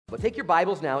But take your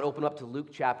Bibles now and open up to Luke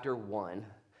chapter 1.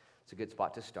 It's a good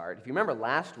spot to start. If you remember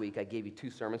last week, I gave you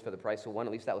 2 sermons for the price of 1.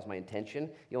 At least that was my intention.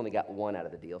 You only got 1 out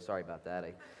of the deal. Sorry about that.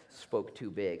 I spoke too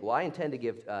big. Well, I intend to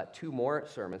give 2 more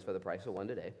sermons for the price of 1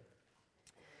 today.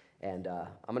 And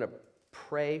I'm going to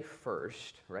pray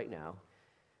first, right now,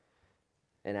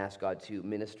 and ask God to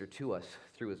minister to us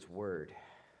through His Word.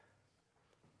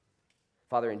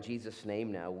 Father, in Jesus'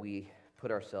 name now, we put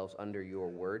ourselves under your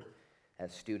Word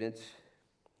as students,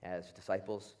 as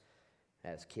disciples,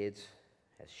 as kids,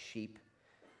 as sheep,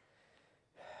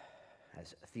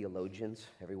 as theologians.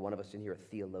 Every one of us in here a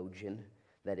theologian.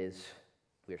 That is,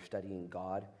 we are studying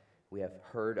God. We have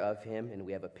heard of Him, and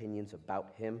we have opinions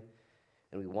about Him.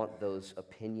 And we want those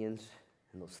opinions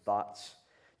and those thoughts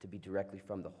to be directly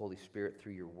from the Holy Spirit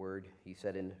through your Word. He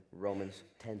said in Romans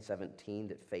 10:17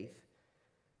 that faith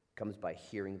comes by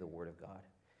hearing the Word of God.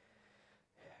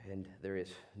 And there is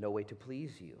no way to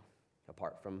please you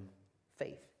apart from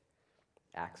faith.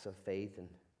 Acts of faith and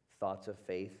thoughts of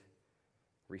faith,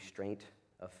 restraint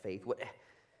of faith.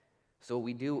 So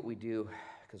we do what we do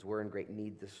because we're in great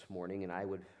need this morning, and I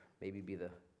would maybe be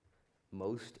the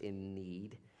most in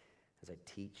need as I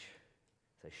teach,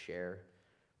 as I share.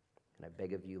 And I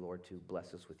beg of you, Lord, to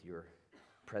bless us with your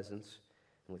presence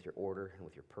and with your order and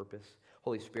with your purpose.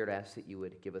 Holy Spirit, I ask that you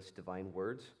would give us divine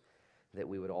words, that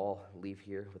we would all leave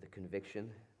here with a conviction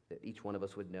that each one of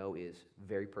us would know is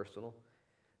very personal,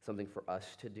 something for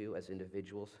us to do as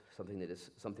individuals, something that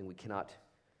is something we cannot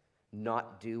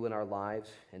not do in our lives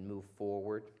and move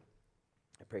forward.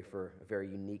 I pray for a very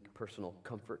unique personal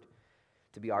comfort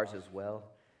to be ours as well,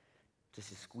 just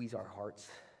to squeeze our hearts,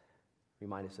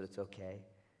 remind us that it's okay,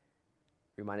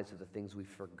 remind us of the things we've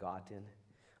forgotten.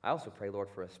 I also pray, Lord,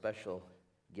 for a special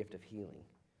gift of healing.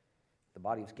 The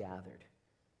body's gathered,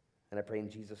 and I pray in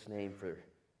Jesus' name for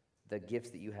the gifts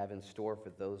that you have in store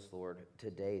for those, Lord,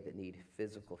 today that need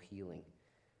physical healing,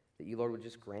 that you, Lord, would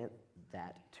just grant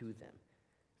that to them,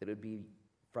 that it would be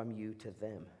from you to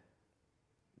them,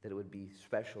 that it would be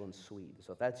special and sweet.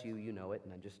 So if that's you, you know it,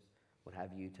 and I just would have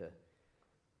you to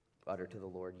utter to the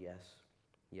Lord, yes,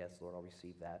 yes, Lord, I'll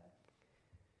receive that.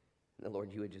 And the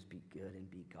Lord, you would just be good and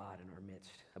be God in our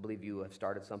midst. I believe you have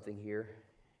started something here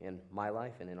in my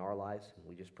life and in our lives, and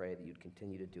we just pray that you'd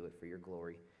continue to do it for your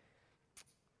glory.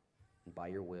 And by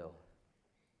your will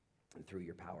and through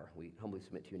your power, we humbly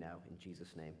submit to you now in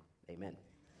Jesus' name. Amen.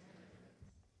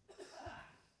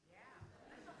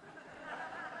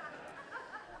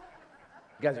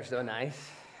 You guys are so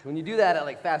nice. When you do that at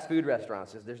like fast food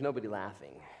restaurants, there's nobody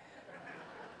laughing.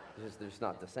 They're just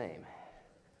not the same.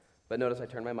 But notice I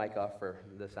turned my mic off for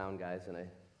the sound guys, and I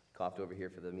coughed over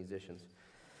here for the musicians.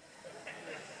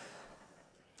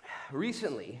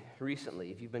 Recently,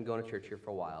 if you've been going to church here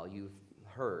for a while, you've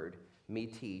heard me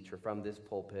teach, or from this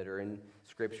pulpit, or in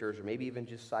scriptures, or maybe even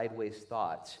just sideways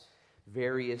thoughts,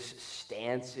 various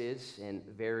stances and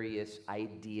various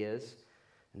ideas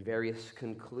and various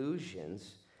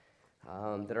conclusions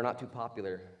that are not too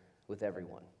popular with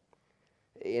everyone.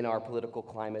 In our political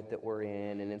climate that we're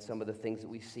in, and in some of the things that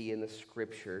we see in the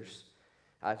scriptures,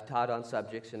 I've taught on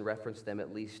subjects and referenced them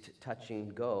at least touch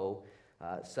and go,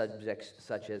 subjects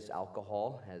such as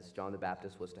alcohol, as John the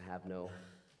Baptist was to have no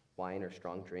wine or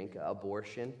strong drink,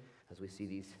 abortion, as we see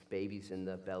these babies in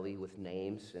the belly with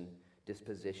names and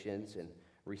dispositions and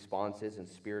responses and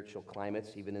spiritual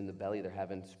climates. Even in the belly, they're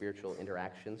having spiritual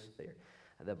interactions.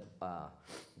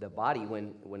 The body,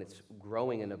 when it's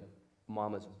growing in a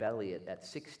mama's belly at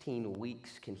 16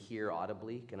 weeks, can hear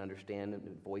audibly, can understand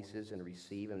voices and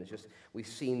receive. And it's just, we've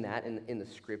seen that in the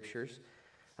scriptures.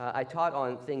 I taught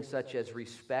on things such as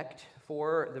respect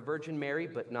for the Virgin Mary,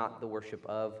 but not the worship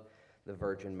of the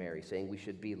Virgin Mary, saying we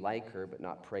should be like her but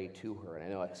not pray to her. And I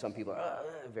know some people are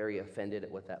very offended at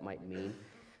what that might mean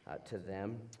to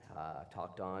them.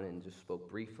 Talked on and just spoke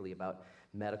briefly about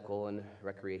medical and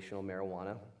recreational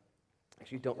marijuana.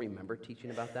 Actually, don't remember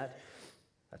teaching about that.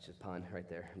 That's just a pun right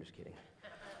there. I'm just kidding.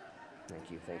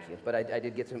 Thank you. But I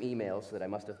did get some emails that I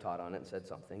must have taught on it and said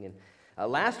something.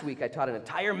 And last week I taught an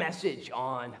entire message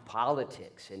on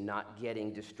politics and not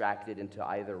getting distracted into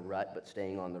either rut but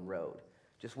staying on the road.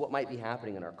 Just what might be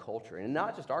happening in our culture, and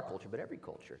not just our culture, but every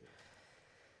culture.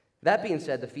 That being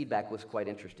said, the feedback was quite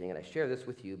interesting, and I share this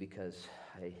with you because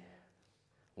I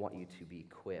want you to be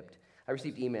equipped. I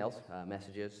received emails,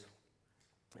 messages,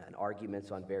 and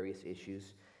arguments on various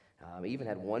issues. I even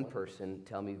had one person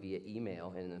tell me via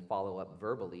email and then follow up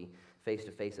verbally,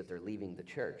 face-to-face, that they're leaving the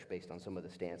church based on some of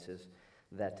the stances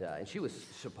that, and she was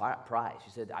surprised. She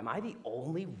said, am I the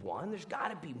only one? There's got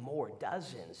to be more,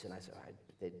 dozens. And I said,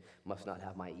 they must not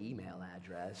have my email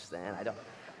address then.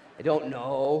 I don't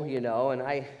know, and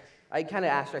I I kind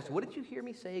of asked her, I said, what did you hear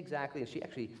me say exactly? And she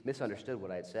actually misunderstood what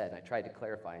I had said, and I tried to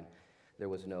clarify, and there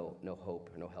was no hope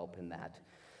or no help in that.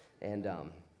 And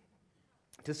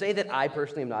to say that I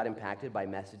personally am not impacted by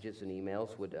messages and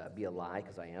emails would be a lie,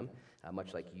 because I am,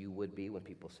 much like you would be when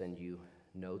people send you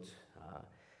notes.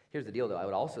 Here's the deal, though. I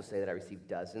would also say that I receive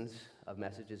dozens of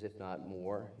messages, if not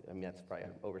more. I mean, that's probably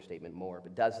an overstatement, more,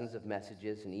 but dozens of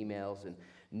messages and emails and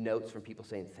notes from people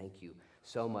saying, thank you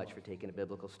so much for taking a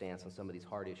biblical stance on some of these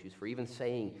hard issues, for even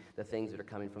saying the things that are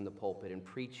coming from the pulpit and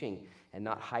preaching and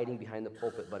not hiding behind the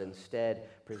pulpit, but instead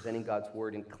presenting God's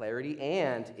word in clarity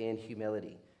and in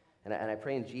humility. And I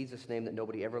pray in Jesus' name that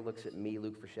nobody ever looks at me,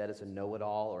 Luke Frechette, as a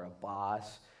know-it-all or a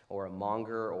boss or a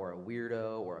monger or a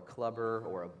weirdo or a clubber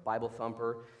or a Bible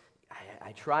thumper.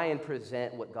 I try and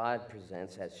present what God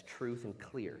presents as truth and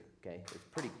clear, okay? It's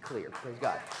pretty clear. Praise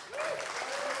God.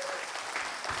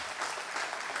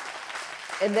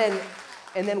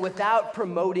 And then without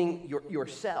promoting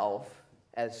yourself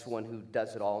as one who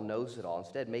does it all, knows it all,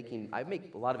 instead I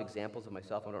make a lot of examples of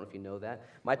myself. I don't know if you know that.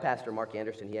 My pastor, Mark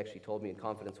Anderson, he actually told me in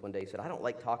confidence one day, he said, I don't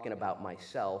like talking about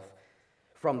myself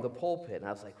from the pulpit. And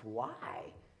I was like, why?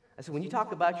 I said, when you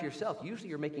talk about yourself, usually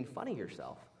you're making fun of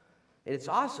yourself. And it's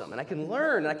awesome, and I can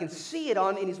learn, and I can see it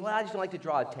on, and he's, well, I just don't like to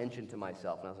draw attention to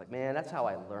myself. And I was like, man, that's how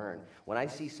I learn. When I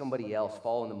see somebody else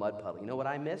fall in the mud puddle, you know what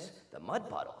I miss? The mud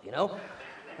puddle, you know?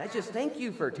 I just thank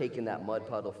you for taking that mud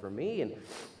puddle for me. And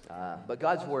but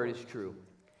God's word is true,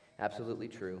 absolutely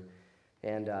true.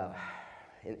 And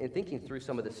in thinking through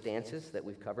some of the stances that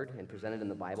we've covered and presented in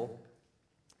the Bible,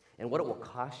 and what it will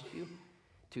cost you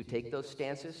to take those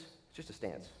stances, it's just a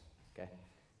stance, okay?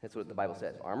 That's what the Bible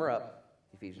says. Armor up.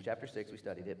 Ephesians chapter 6, we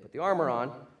studied it. Put the armor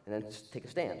on, and then just take a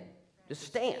stand. Just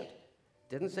stand.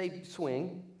 Doesn't say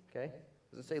swing, okay?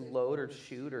 Doesn't say load or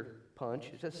shoot or punch.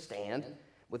 It says stand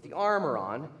with the armor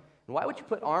on. And why would you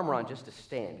put armor on just to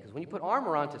stand? Because when you put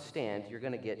armor on to stand, you're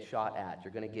going to get shot at.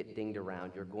 You're going to get dinged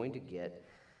around. You're going to get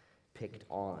picked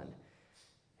on.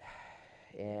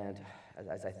 And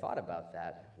as I thought about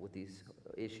that with these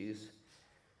issues,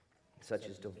 such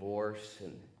as divorce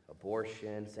and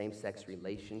abortion, same-sex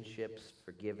relationships,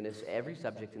 forgiveness, every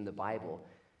subject in the Bible,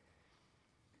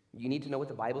 you need to know what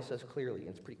the Bible says clearly, and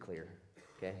it's pretty clear,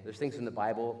 okay? There's things in the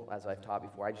Bible, as I've taught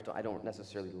before, I don't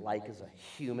necessarily like as a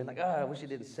human, like, I wish it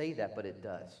didn't say that, but it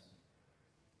does.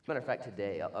 As a matter of fact,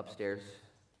 today, upstairs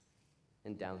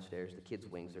and downstairs, the kids'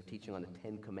 wings, they're teaching on the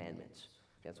 10 Commandments.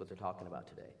 That's what they're talking about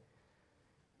today.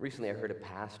 Recently, I heard a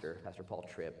Pastor Paul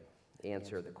Tripp,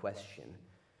 answer the question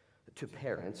to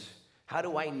parents, how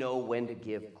do I know when to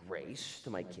give grace to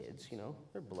my kids? You know,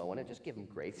 they're blowing it, just give them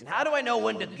grace. And how do I know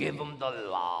when to give them the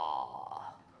law?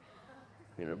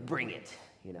 You know, bring it,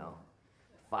 you know,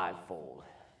 fivefold.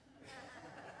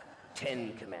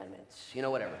 10 Commandments, you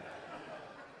know, whatever.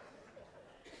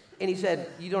 And he said,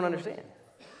 you don't understand.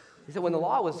 He said, when the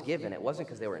law was given, it wasn't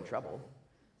because they were in trouble.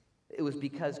 It was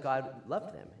because God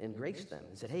loved them and graced them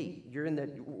and said, hey,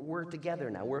 we're together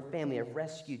now. We're a family. I've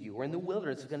rescued you. We're in the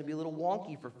wilderness. It's going to be a little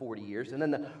wonky for 40 years. And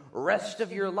then the rest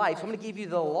of your life, so I'm going to give you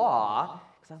the law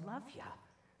because I love you.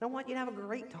 And I want you to have a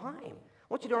great time. I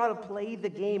want you to know how to play the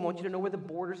game. I want you to know where the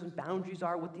borders and boundaries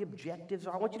are, what the objectives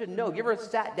are. I want you to know. Have you ever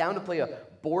sat down to play a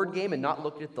board game and not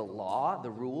looked at the law,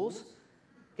 the rules?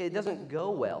 Okay, it doesn't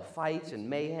go well. Fights and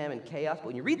mayhem and chaos. But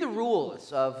when you read the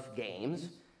rules of games,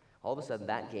 all of a sudden,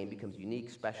 that game becomes a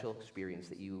unique, special experience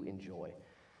that you enjoy.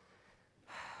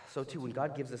 So, too, when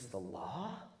God gives us the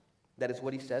law, that is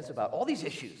what he says about all these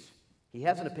issues. He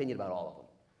has an opinion about all of them.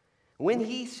 When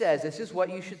he says, this is what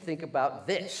you should think about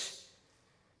this,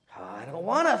 I don't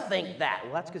want to think that.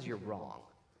 Well, that's because you're wrong,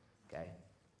 okay?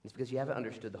 It's because you haven't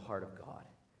understood the heart of God.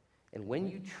 And when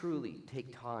you truly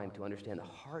take time to understand the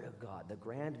heart of God, the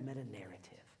grand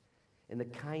meta-narrative, and the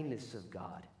kindness of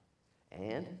God,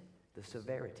 and the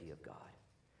severity of God.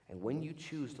 And when you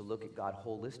choose to look at God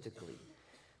holistically,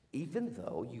 even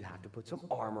though you have to put some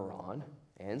armor on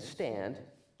and stand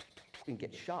and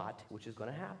get shot, which is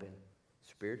going to happen,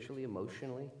 spiritually,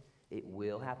 emotionally, it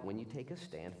will happen when you take a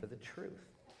stand for the truth.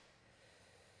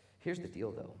 Here's the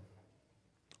deal, though.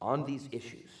 On these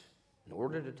issues, in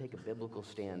order to take a biblical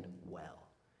stand well,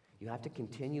 you have to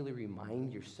continually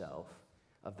remind yourself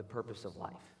of the purpose of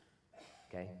life,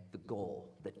 okay? The goal,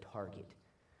 the target.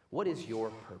 What is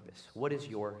your purpose? What is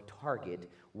your target?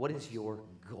 What is your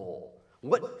goal?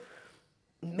 What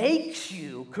makes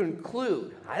you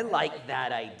conclude, I like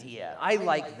that idea. I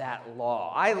like that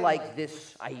law. I like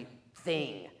this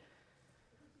thing.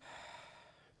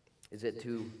 Is it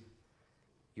to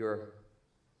your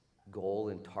goal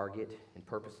and target and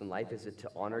purpose in life? Is it to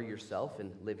honor yourself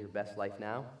and live your best life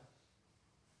now?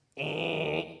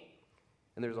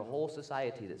 And there's a whole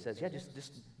society that says, yeah,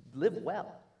 just live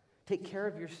well. Take care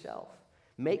of yourself.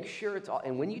 Make sure it's all,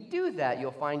 and when you do that,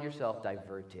 you'll find yourself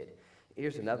diverted.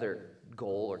 Here's another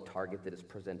goal or target that is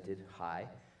presented high.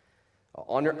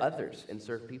 Honor others and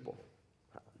serve people.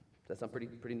 Does that sound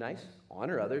pretty nice?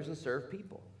 Honor others and serve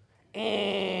people.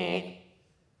 Did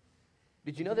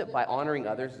you know that by honoring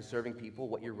others and serving people,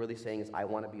 what you're really saying is, I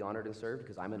want to be honored and served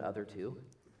because I'm an other too?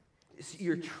 So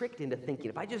you're tricked into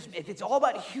thinking, if it's all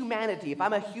about humanity, if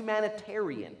I'm a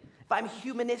humanitarian, if I'm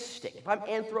humanistic, if I'm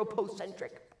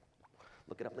anthropocentric,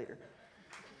 look it up later.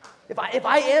 If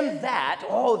I am that,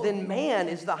 then man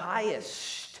is the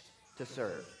highest to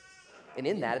serve. And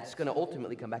in that, it's going to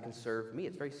ultimately come back and serve me.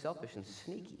 It's very selfish and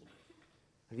sneaky.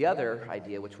 The other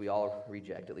idea, which we all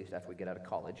reject, at least after we get out of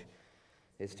college,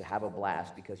 is to have a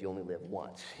blast because you only live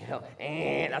once.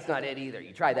 And that's not it either.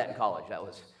 You tried that in college. That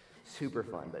was super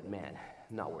fun, but man,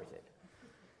 not worth it.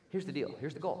 Here's the deal.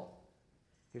 Here's the goal.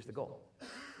 Here's the goal.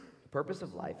 The purpose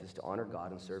of life is to honor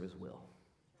God and serve His will.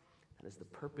 That is the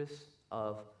purpose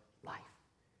of life.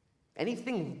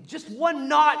 Anything just one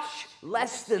notch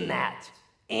less than that,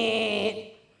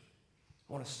 I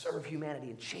want to serve humanity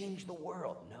and change the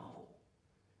world. No,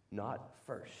 not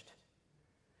first.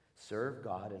 Serve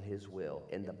God and His will,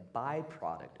 and the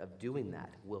byproduct of doing that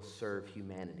will serve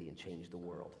humanity and change the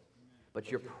world. But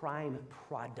your prime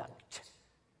product,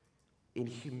 in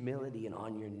humility and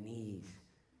on your knees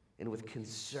and with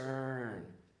concern,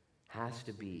 has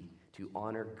to be to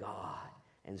honor God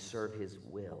and serve His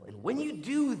will. And when you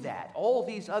do that, all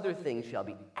these other things shall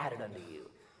be added unto you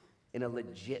in a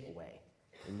legit way.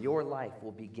 And your life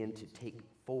will begin to take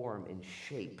form and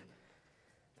shape.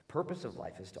 The purpose of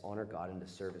life is to honor God and to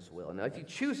serve His will. Now, if you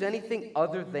choose anything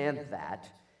other than that,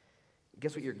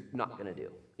 guess what you're not going to do?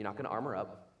 You're not going to armor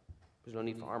up. There's no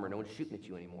need for armor. No one's shooting at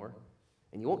you anymore.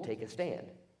 And you won't take a stand.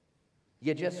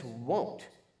 You just won't.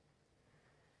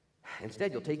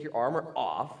 Instead, you'll take your armor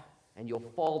off, and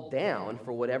you'll fall down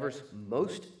for whatever's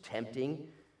most tempting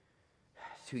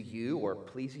to you or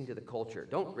pleasing to the culture.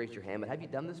 Don't raise your hand, but have you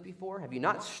done this before? Have you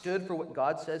not stood for what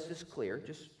God says is clear?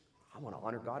 I want to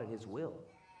honor God and His will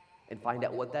and find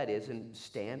out what that is and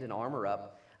stand and armor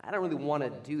up. I don't really want to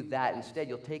do that. Instead,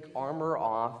 you'll take armor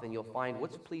off and you'll find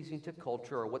what's pleasing to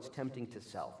culture or what's tempting to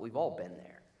self. We've all been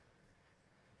there.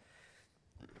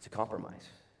 It's a compromise.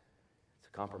 It's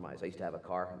a compromise. I used to have a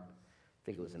car. I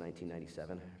think it was in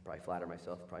 1997. Probably flatter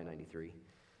myself, probably 93.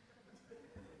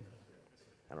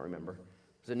 I don't remember.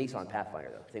 It was a Nissan Pathfinder,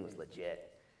 though. The thing was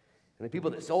legit. And the people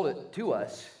that sold it to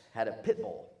us had a pit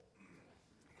bull.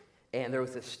 And there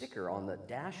was a sticker on the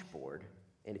dashboard,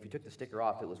 and if you took the sticker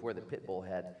off, it was where the pit bull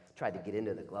had tried to get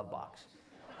into the glove box.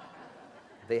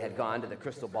 They had gone to the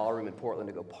Crystal Ballroom in Portland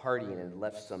to go partying and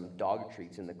left some dog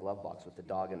treats in the glove box with the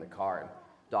dog in the car. And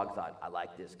the dog thought, I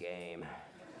like this game.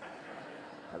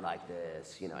 I like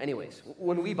this. Anyways,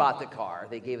 when we bought the car,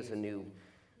 they gave us a new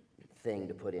thing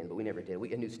to put in, but we never did.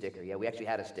 A new sticker. Yeah, we actually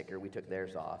had a sticker. We took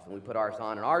theirs off, and we put ours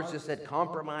on, and ours just said,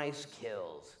 compromise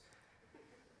kills.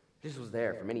 This was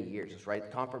there for many years, just right,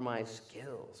 compromise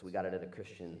kills. We got it at a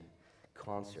Christian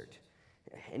concert.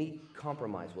 Any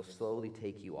compromise will slowly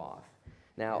take you off.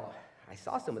 Now, I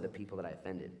saw some of the people that I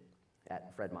offended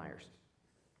at Fred Meyer's.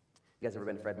 You guys ever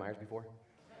been to Fred Meyer's before?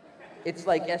 It's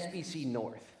like SBC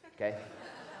North, okay?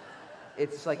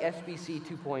 It's like SBC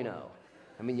 2.0.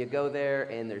 I mean, you go there,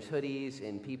 and there's hoodies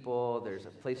and people. There's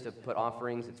a place to put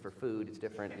offerings. It's for food. It's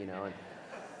different, and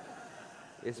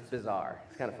it's bizarre.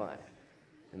 It's kind of fun.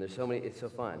 And there's so many. It's so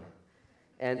fun.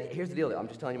 And here's the deal, though. I'm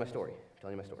just telling you my story.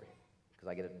 Because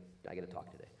I get to talk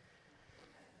today.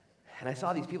 And I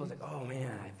saw these people. I was like, oh,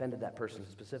 man, I offended that person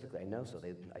specifically. I know, so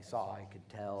I could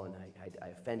tell, and I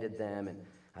offended them, and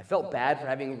I felt bad for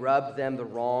having rubbed them the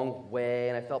wrong way,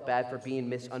 and I felt bad for being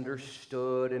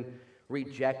misunderstood and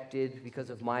rejected because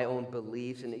of my own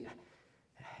beliefs.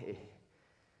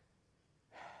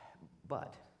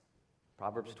 But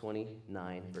Proverbs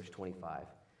 29, verse 25,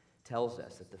 tells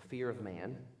us that the fear of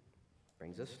man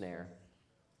brings a snare,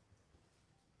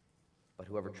 but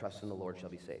whoever trusts in the Lord shall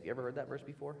be saved. You ever heard that verse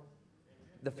before?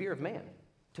 The fear of man.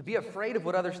 To be afraid of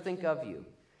what others think of you.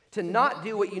 To not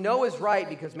do what you know is right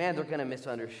because, man, they're going to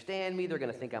misunderstand me. They're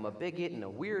going to think I'm a bigot and a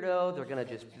weirdo. They're going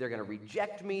to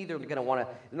reject me. They're not going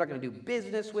to do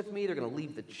business with me. They're going to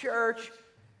leave the church.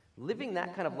 Living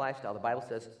that kind of lifestyle, the Bible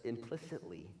says,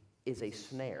 implicitly is a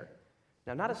snare.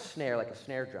 Now, not a snare like a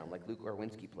snare drum like Luke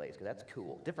Orwinski plays, because that's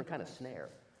cool. Different kind of snare.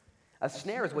 A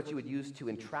snare is what you would use to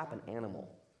entrap an animal.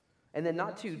 And then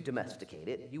not to domesticate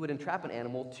it. You would entrap an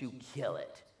animal to kill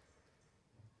it.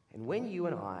 And when you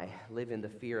and I live in the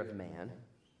fear of man,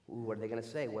 what are they going to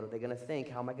say? What are they going to think?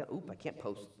 How am I going to, I can't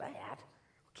post that.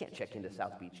 Can't check into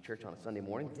South Beach Church on a Sunday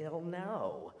morning. They'll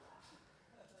know.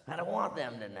 I don't want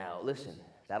them to know. Listen,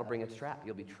 that'll bring a trap.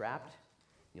 You'll be trapped.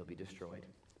 You'll be destroyed.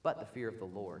 But the fear of the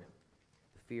Lord,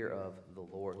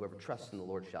 whoever trusts in the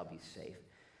Lord shall be safe.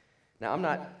 Now, I'm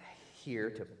not here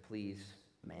to please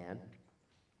man,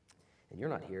 and you're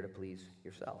not here to please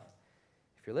yourself.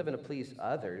 If you're living to please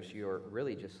others, you're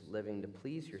really just living to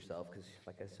please yourself because,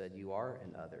 like I said, you are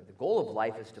an other. The goal of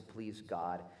life is to please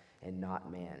God and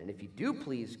not man. And if you do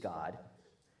please God,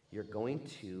 you're going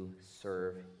to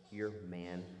serve your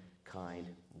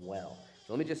mankind well.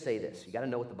 So let me just say this. You got to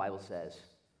know what the Bible says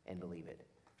and believe it.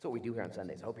 That's what we do here on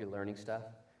Sundays. I hope you're learning stuff.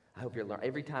 I hope you're learning.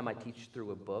 Every time I teach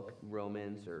through a book,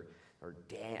 Romans or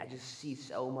Dan, I just see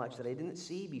so much that I didn't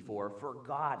see before for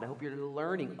God. And I hope you're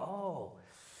learning. Oh,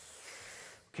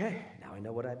 okay, now I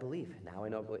know what I believe. Now I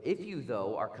know. If you,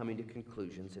 though, are coming to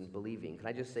conclusions and believing, can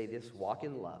I just say this? Walk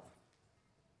in love.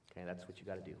 Okay, that's what you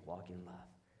got to do. Walk in love.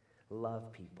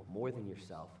 Love people more than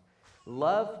yourself.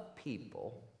 Love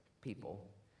people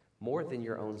more than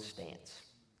your own stance,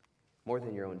 more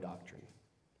than your own doctrine.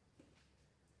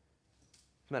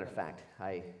 As a matter of fact,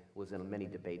 I was in many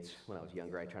debates when I was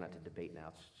younger. I try not to debate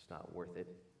now. It's just not worth it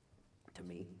to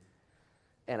me.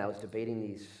 And I was debating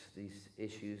these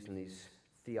issues and these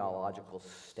theological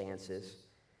stances.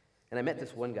 And I met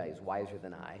this one guy who's wiser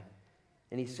than I.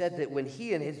 And he said that when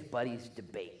he and his buddies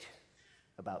debate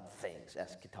about things,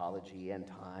 eschatology, end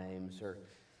times, or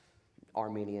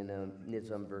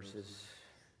Arminianism versus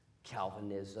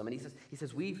Calvinism, and he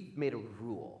says we've made a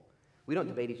rule. We don't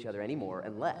debate each other anymore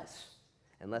unless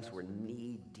we're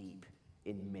knee-deep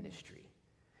in ministry,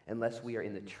 unless we are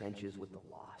in the trenches with the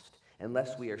lost,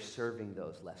 unless we are serving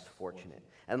those less fortunate,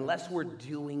 unless we're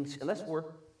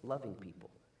loving people.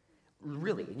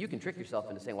 Really, and you can trick yourself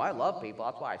into saying, well, I love people,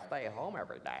 that's why I stay at home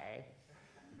every day.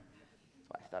 That's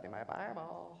why I study my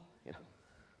Bible. You know,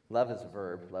 love is a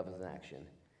verb, love is an action.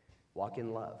 Walk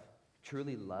in love.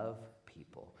 Truly love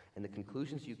people. And the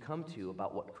conclusions you come to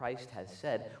about what Christ has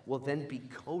said will then be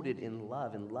coded in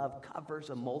love, and love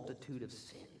covers a multitude of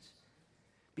sins.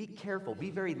 Be careful, be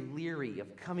very leery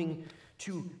of coming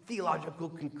to theological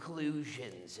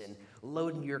conclusions and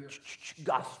loading your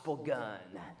gospel gun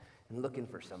and looking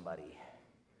for somebody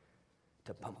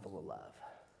to pump full of love.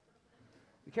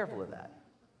 Be careful of that.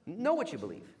 Know what you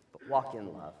believe, but walk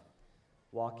in love.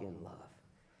 Walk in love.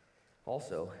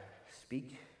 Also,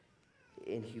 speak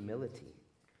in humility.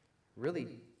 Really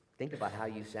think about how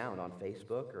you sound on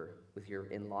Facebook or with your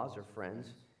in-laws or friends.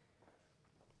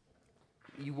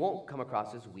 You won't come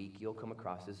across as weak, you'll come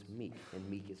across as meek, and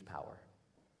meek is power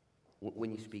when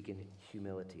you speak in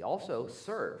humility. Also,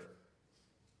 serve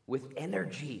with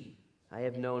energy. I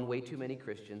have known way too many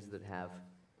Christians that have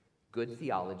good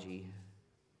theology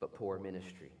but poor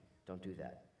ministry. Don't do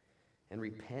that. And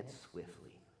repent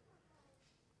swiftly.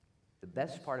 The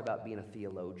best part about being a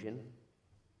theologian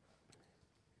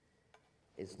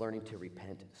is learning to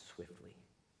repent swiftly.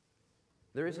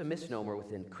 There is a misnomer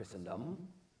within Christendom,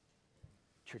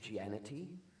 churchianity.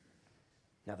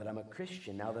 Now that I'm a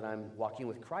Christian, now that I'm walking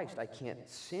with Christ, I can't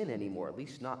sin anymore, at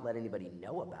least not let anybody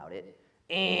know about it.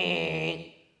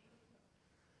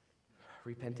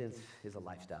 Repentance is a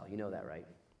lifestyle. You know that, right?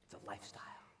 It's a lifestyle.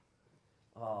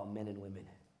 Oh, men and women,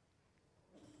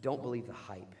 don't believe the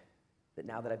hype that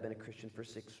now that I've been a Christian for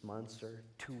 6 months or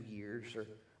 2 years or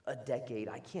a decade,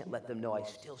 I can't let them know I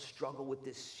still struggle with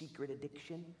this secret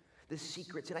addiction, this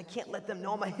secret sin. I can't let them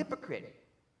know I'm a hypocrite.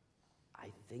 I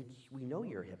think we know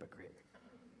you're a hypocrite.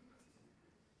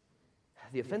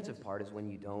 The offensive part is when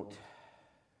you don't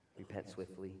repent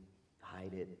swiftly,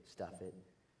 hide it, stuff it.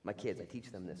 My kids, I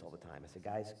teach them this all the time. I say,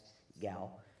 guys,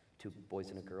 gal, 2 boys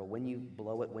and a girl, when you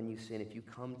blow it, when you sin, if you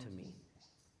come to me,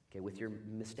 okay, with your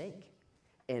mistake,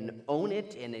 and own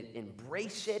it and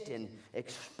embrace it and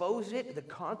expose it, the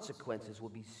consequences will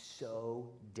be so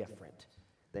different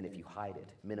than if you hide it,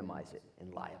 minimize it,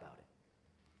 and lie about it.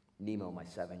 Nemo, my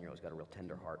 7-year-old, has got a real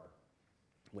tender heart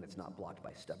when it's not blocked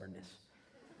by stubbornness.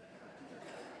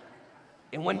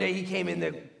 And one day he came in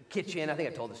the kitchen, I think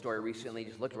I told the story recently,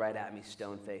 just looked right at me,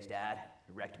 stone-faced, Dad,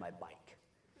 I wrecked my bike.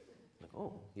 I'm like,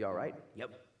 oh, you all right?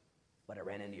 Yep, but I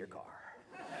ran into your car.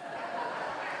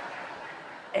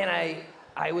 And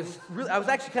I was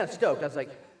actually kind of stoked. I was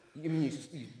like, you mean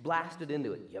you blasted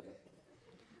into it? Yep.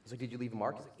 I was like, did you leave a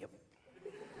mark? He's like, yep.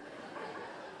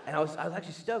 And I was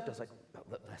actually stoked. I was like,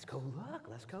 let's go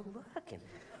look. And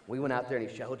we went out there and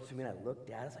he showed it to me and I looked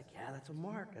at it. I was like, yeah, that's a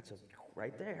mark. That's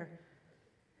right there.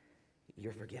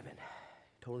 You're forgiven.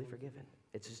 Totally forgiven.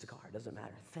 It's just a car. It doesn't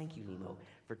matter. Thank you, Nemo,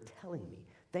 for telling me.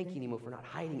 Thank you, Nemo, for not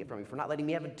hiding it from me, for not letting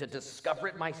me have to discover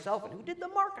it myself. And who did the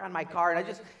mark on my car?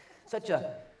 And such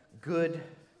a good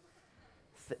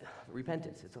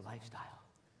repentance. It's a lifestyle.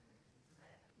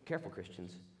 Careful,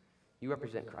 Christians. You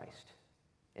represent Christ.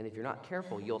 And if you're not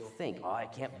careful, you'll think, oh, I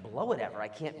can't blow it ever. I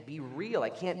can't be real.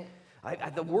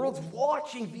 The world's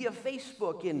watching via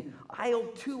Facebook in aisle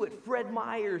 2 at Fred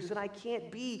Meyer's, and I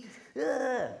can't be.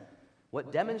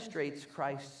 What demonstrates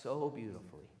Christ so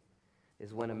beautifully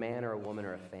is when a man or a woman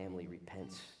or a family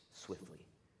repents swiftly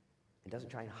and doesn't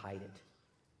try and hide it.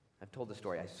 I've told the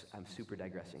story. I'm super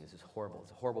digressing. This is horrible.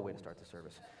 It's a horrible way to start the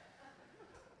service.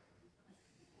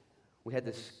 We had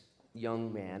this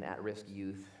young man, at-risk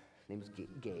youth. His name was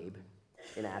Gabe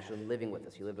in Ashland, living with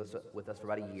us. He lived with us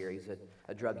for about a year. He's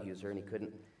a drug user, and he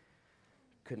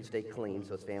couldn't stay clean,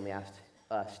 so his family asked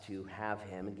us to have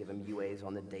him and give him UAs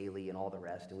on the daily and all the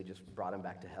rest, and we just brought him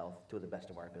back to health to the best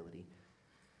of our ability.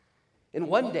 And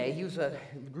one day, he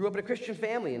grew up in a Christian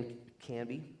family in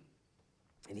Canby,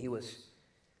 and he was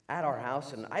at our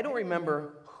house, and I don't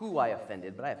remember who I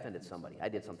offended, but I offended somebody. I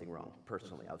did something wrong,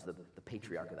 personally. I was the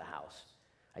patriarch of the house.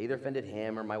 I either offended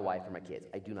him or my wife or my kids.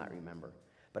 I do not remember.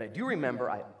 But I do remember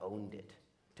I owned it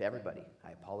to everybody.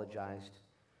 I apologized.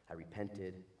 I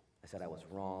repented. I said I was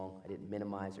wrong. I didn't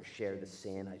minimize or share the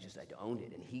sin. I owned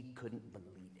it, and he couldn't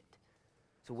believe it.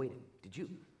 So wait, did you?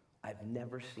 I've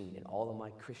never seen in all of my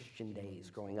Christian days,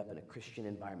 growing up in a Christian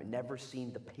environment, never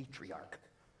seen the patriarch,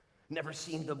 never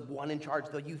seen the one in charge,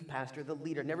 the youth pastor, the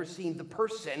leader, never seen the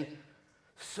person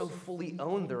so fully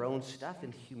own their own stuff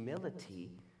in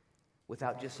humility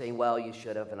without just saying, well, you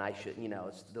should have, and I shouldn't,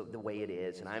 it's the way it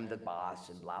is, and I'm the boss,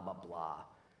 and blah, blah, blah.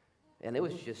 And it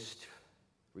was just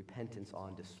repentance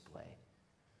on display.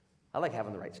 I like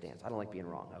having the right stance. I don't like being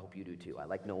wrong. I hope you do too. I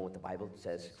like knowing what the Bible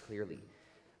says clearly.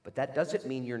 But that doesn't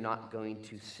mean you're not going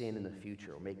to sin in the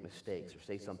future or make mistakes or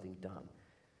say something dumb.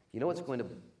 You know what's going to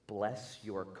bless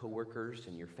your coworkers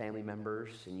and your family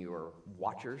members and your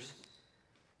watchers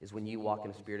is when you walk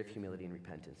in a spirit of humility and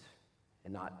repentance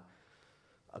and not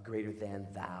a greater than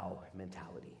thou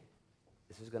mentality.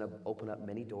 This is going to open up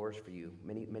many doors for you,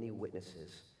 many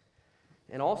witnesses.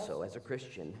 And also, as a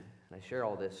Christian, and I share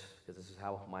all this because this is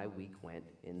how my week went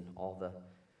in all the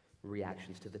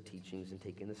reactions to the teachings and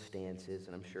taking the stances,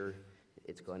 and I'm sure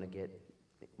it's going to get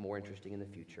more interesting in the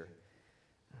future.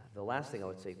 The last thing I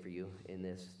would say for you in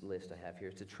this list I have here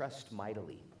is to trust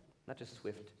mightily, not just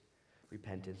swift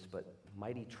repentance, but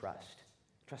mighty trust.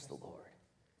 Trust the Lord.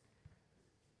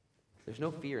 There's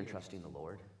no fear in trusting the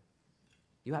Lord.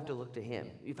 You have to look to him.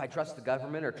 If I trust the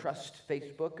government or trust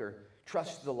Facebook or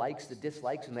trust the likes, the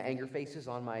dislikes, and the anger faces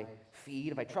on my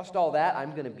feed, if I trust all that,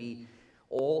 I'm going to be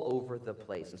all over the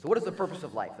place. And so what is the purpose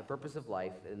of life? The purpose of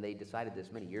life, and they decided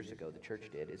this many years ago, the church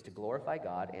did, is to glorify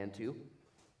God and to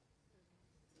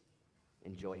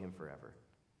enjoy him forever.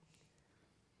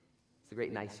 It's the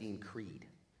great Nicene Creed.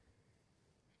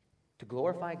 To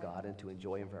glorify God and to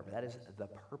enjoy him forever. That is the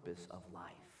purpose of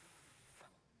life.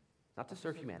 Not to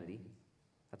serve humanity.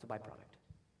 That's a byproduct.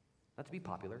 Not to be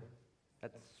popular.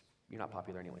 You're not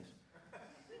popular anyways.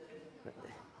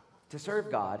 To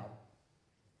serve God,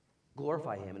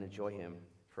 glorify him, and enjoy him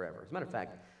forever. As a matter of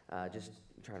fact, just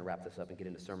trying to wrap this up and get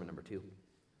into sermon number 2.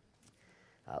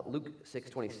 Luke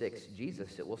 6:26,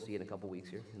 Jesus, we'll see in a couple weeks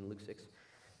here in Luke 6.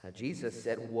 Jesus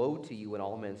said, "Woe to you when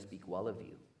all men speak well of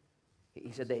you."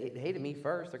 He said, they hated me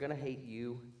first, they're going to hate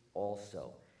you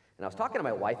also. And I was talking to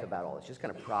my wife about all this, just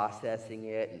kind of processing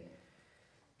it and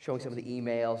showing some of the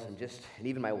emails, and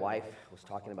even my wife was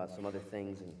talking about some other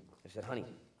things, and I said, honey,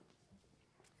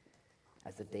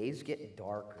 as the days get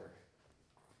darker,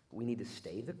 we need to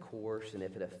stay the course, and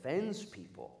if it offends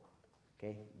people,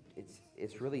 okay,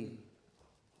 it's really,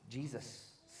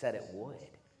 Jesus said it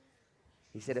would.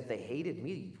 He said, if they hated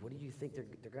me, what do you think?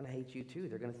 They're going to hate you too.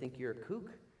 They're going to think you're a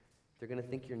kook. They're going to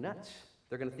think you're nuts.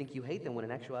 They're going to think you hate them when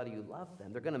in actuality you love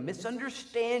them. They're going to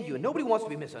misunderstand you, and nobody wants to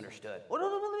be misunderstood. Oh, no,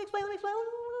 let me explain.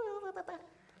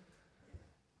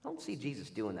 I don't see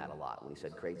Jesus doing that a lot when he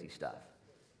said crazy stuff.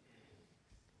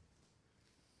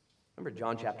 Remember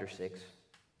John chapter 6,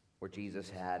 where Jesus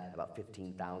had about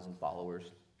 15,000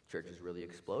 followers. Church is really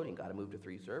exploding. Got to move to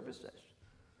 3 services.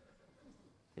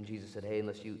 And Jesus said, hey,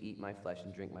 unless you eat my flesh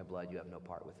and drink my blood, you have no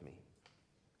part with me.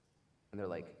 And they're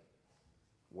like,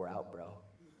 we're out, bro.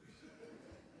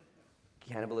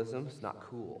 Cannibalism is not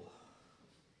cool.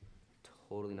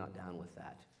 Totally not down with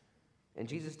that. And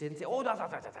Jesus didn't say, oh, that's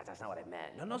not what I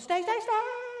meant. No, stay.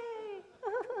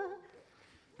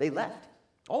 They left.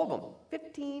 All of them.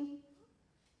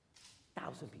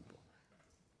 15,000 people.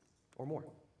 Or more.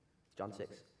 John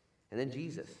 6. And then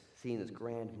Jesus, seeing this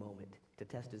grand moment to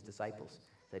test his disciples,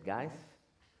 said, guys,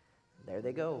 there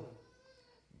they go.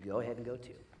 Go ahead and go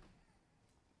too.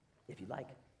 If you like.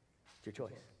 It's your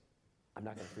choice. I'm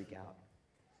not going to freak out.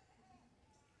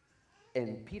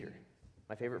 And Peter,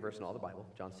 my favorite verse in all the Bible,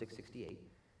 John 6:68,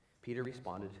 Peter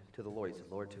responded to the Lord. He said,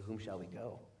 Lord, to whom shall we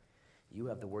go? You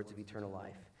have the words of eternal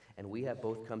life, and we have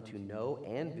both come to know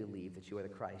and believe that you are the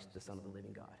Christ, the Son of the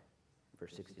living God.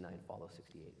 Verse 69 follows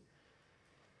 68.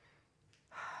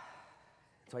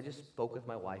 So I just spoke with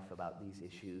my wife about these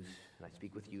issues, and I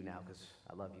speak with you now because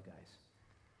I love you guys.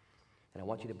 And I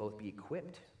want you to both be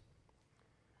equipped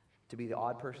to be the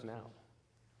odd person out,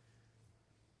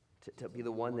 to be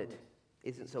the one that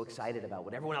isn't so excited about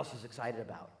what everyone else is excited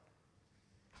about.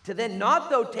 To then not,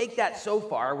 though, take that so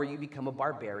far where you become a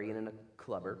barbarian and a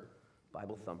clubber,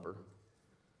 Bible thumper,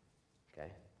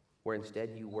 okay? Where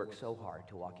instead you work so hard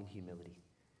to walk in humility,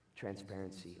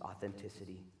 transparency,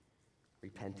 authenticity,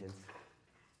 repentance,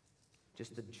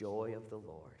 just the joy of the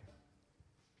Lord,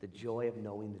 the joy of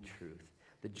knowing the truth,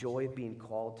 the joy of being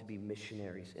called to be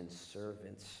missionaries and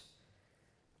servants.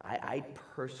 I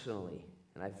personally,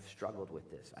 and I've struggled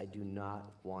with this, I do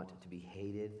not want to be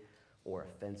hated or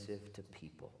offensive to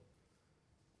people.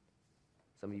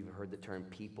 Some of you have heard the term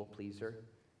people pleaser.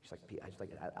 It's a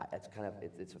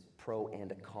pro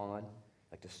and a con.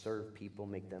 Like to serve people,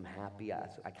 make them happy. I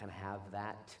kind of have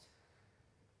that.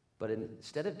 But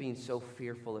instead of being so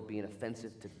fearful of being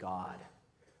offensive to God,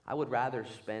 I would rather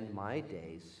spend my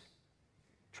days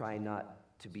trying not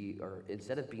to be, or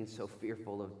instead of being so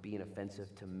fearful of being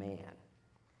offensive to man,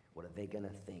 what are they going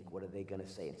to think? What are they going to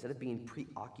say? Instead of being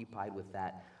preoccupied with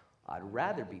that, I'd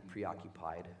rather be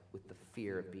preoccupied with the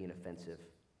fear of being offensive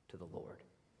to the Lord.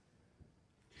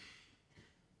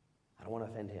 I don't want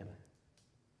to offend him.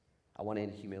 I want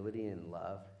in humility and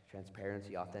love,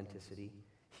 transparency, authenticity,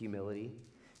 humility,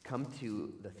 come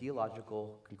to the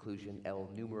theological conclusion, el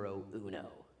numero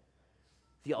uno.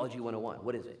 Theology 101,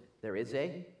 what is it? There is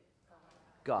a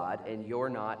God, and you're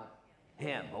not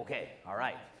him. Okay, all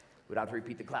right. We don't have to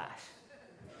repeat the class.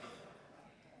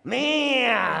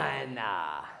 Man!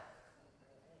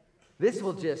 This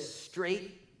will just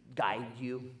straight guide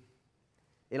you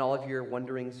in all of your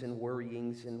wonderings and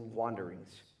worryings and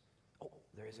wanderings. Oh,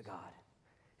 there is a God,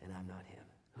 and I'm not him.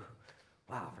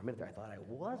 Wow, for a minute there I thought I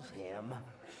was him.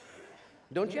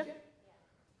 Don't you?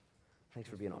 Thanks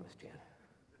for being honest, Jan.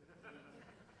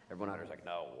 Everyone out there's like,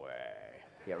 no way.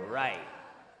 Yeah, right.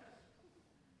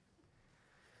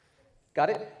 Got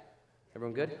it?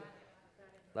 Everyone good?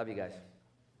 Love you guys.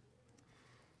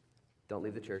 Don't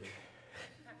leave the church.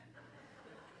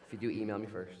 If you do, email me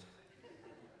first.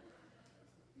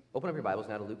 Open up your Bibles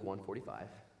now to Luke 1:45.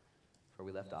 Where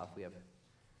we left off, we have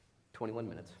 21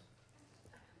 minutes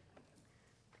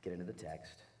to get into the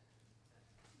text.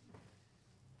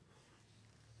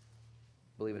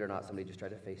 Believe it or not, somebody just tried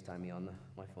to FaceTime me on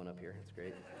my phone up here. It's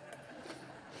great.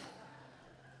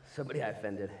 Somebody I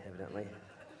offended, evidently.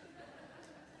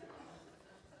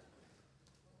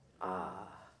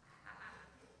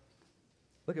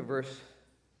 Look at verse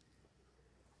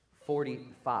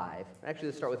 45. Actually,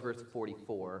 let's start with verse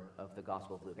 44 of the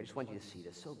Gospel of Luke. I just want you to see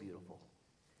this. So beautiful.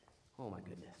 Oh, my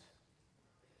goodness.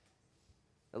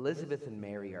 Elizabeth and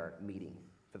Mary are meeting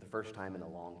for the first time in a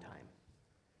long time.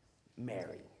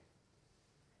 Mary.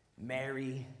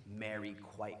 Mary, Mary,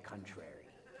 quite contrary.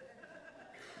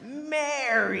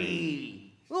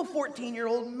 Mary! Little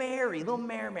 14-year-old Mary, little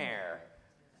Mare,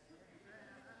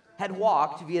 had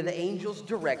walked via the angel's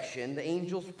direction, the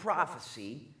angel's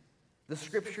prophecy, the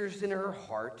scriptures in her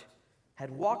heart, had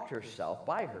walked herself,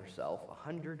 by herself,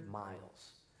 100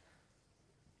 miles.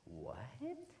 What?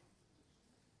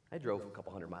 I drove a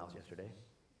couple hundred miles yesterday.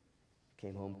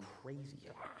 Came home crazy,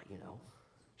 you know.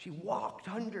 She walked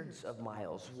hundreds of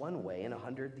miles one way and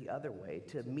 100 the other way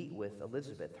to meet with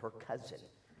Elizabeth, her cousin,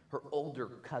 her older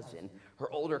cousin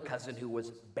who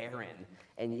was barren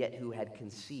and yet who had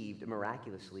conceived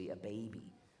miraculously a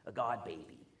baby, a God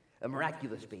baby, a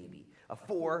miraculous baby, a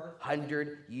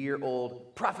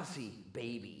 400-year-old prophecy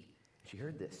baby. She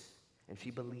heard this and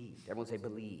she believed. Everyone say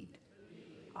believed.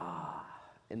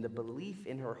 And the belief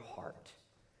in her heart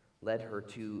led her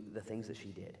to the things that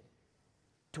she did.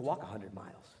 To walk 100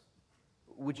 miles.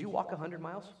 Would you walk 100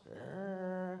 miles?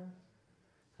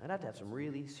 I'd have to have some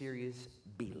really serious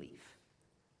belief.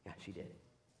 Yeah, she did.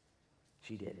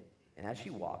 She did. And as she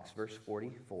walks, verse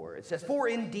 44, it says, "For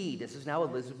indeed," this is now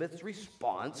Elizabeth's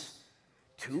response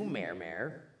to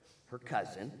Mare, her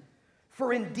cousin,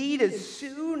 "For indeed, as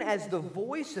soon as the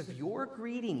voice of your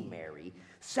greeting, Mary,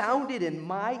 sounded in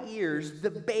my ears,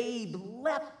 the babe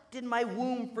leapt in my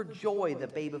womb for joy." The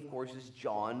babe, of course, is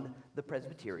John the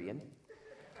Presbyterian.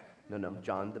 No,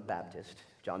 John the Baptist,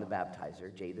 John the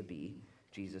Baptizer, J the B,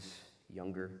 Jesus'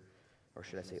 younger, or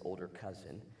should I say older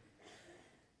cousin.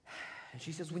 And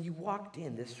she says, when you walked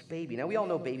in, this baby, now we all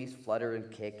know babies flutter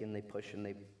and kick and they push and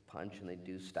they punch and they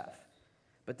do stuff.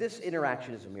 But this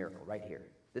interaction is a miracle right here.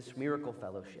 This miracle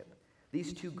fellowship.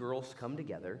 These two girls come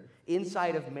together.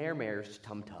 Inside of Mare's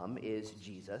tum-tum is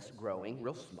Jesus growing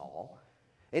real small.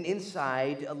 And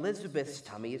inside Elizabeth's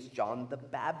tummy is John the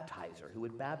Baptizer, who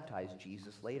would baptize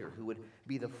Jesus later, who would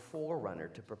be the forerunner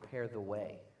to prepare the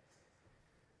way.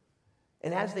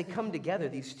 And as they come together,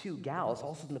 these two gals,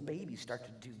 all of a sudden the babies start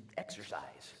to do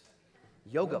exercise,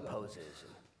 yoga poses,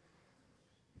 and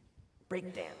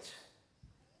break dance.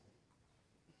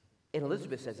 And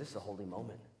Elizabeth says, this is a holy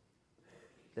moment.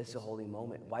 This is a holy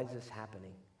moment. Why is this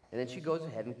happening? And then she goes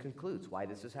ahead and concludes why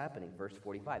this is happening. Verse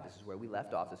 45, this is where we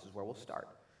left off. This is where we'll start.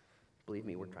 Believe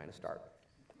me, we're trying to start.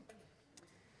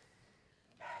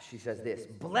 She says this,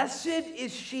 blessed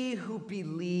is she who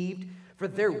believed, for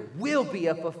there will be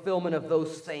a fulfillment of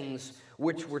those things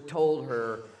which were told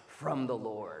her from the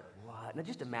Lord. What? Now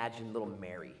just imagine little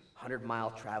Mary,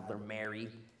 100-mile traveler Mary,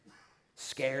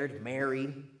 scared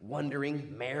Mary,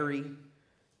 wondering Mary,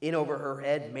 in over her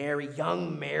head Mary,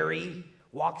 young Mary,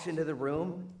 walks into the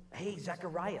room. Hey,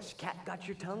 Zacharias, cat got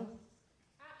your tongue?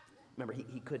 Remember,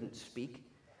 he couldn't speak.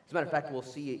 As a matter of fact, we'll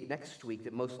see next week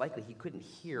that most likely he couldn't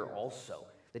hear also,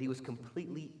 that he was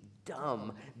completely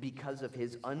dumb because of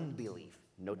his unbelief.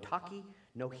 No talkie,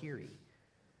 no hearing.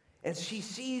 And she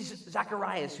sees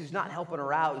Zacharias, who's not helping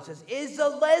her out, and says, is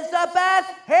Elizabeth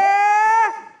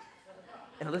here?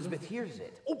 And Elizabeth hears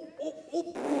it.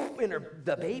 And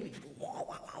the baby.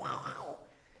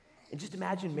 And just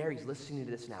imagine Mary's listening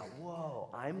to this now. Whoa,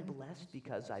 I'm blessed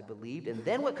because I believed. And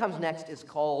then what comes next is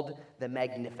called the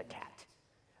Magnificat,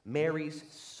 Mary's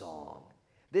song.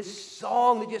 This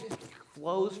song that just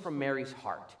flows from Mary's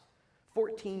heart.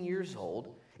 14 years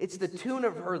old. It's the tune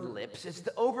of her lips. It's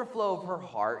the overflow of her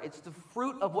heart. It's the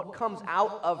fruit of what comes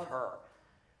out of her.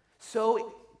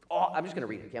 So I'm just going to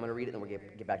read it. Okay, I'm going to read it, and then we'll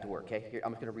get back to work. Okay, here,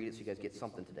 I'm just going to read it so you guys get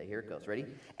something today. Here it goes. Ready?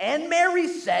 And Mary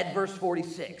said, verse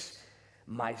 46,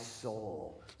 my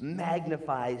soul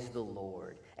magnifies the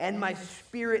Lord, and my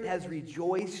spirit has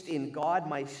rejoiced in God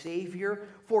my Savior,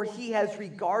 for he has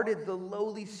regarded the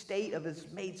lowly state of his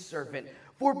maidservant.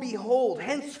 For behold,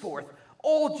 henceforth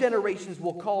all generations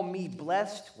will call me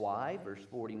blessed. Why? Verse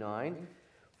 49.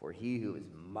 For he who is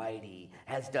mighty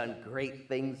has done great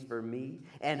things for me,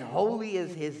 and holy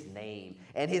is his name,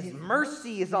 and his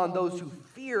mercy is on those who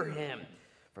fear him.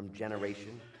 From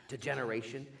generation to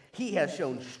generation, he has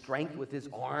shown strength with his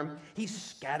arm. He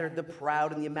scattered the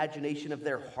proud in the imagination of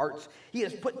their hearts. He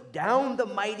has put down the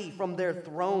mighty from their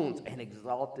thrones and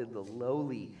exalted the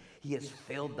lowly. He has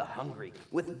filled the hungry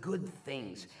with good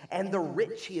things, and the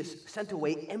rich he has sent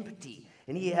away empty.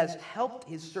 And he has helped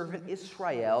his servant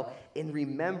Israel in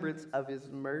remembrance of his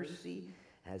mercy,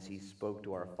 as he spoke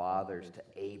to our fathers, to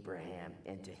Abraham,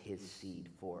 and to his seed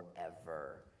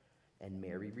forever. And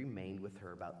Mary remained with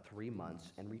her about 3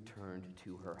 months and returned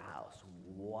to her house.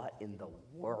 What in the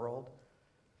world?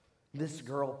 This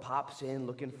girl pops in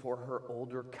looking for her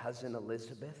older cousin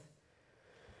Elizabeth.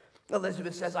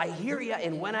 Elizabeth says, I hear you,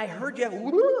 and when I heard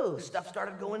you, stuff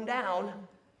started going down.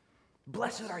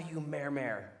 Blessed are you,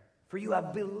 Mare, for you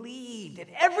have believed that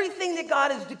everything that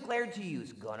God has declared to you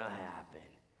is going to happen.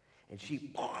 And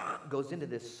she goes into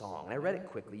this song. And I read it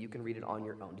quickly. You can read it on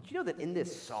your own. Did you know that in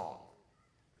this song,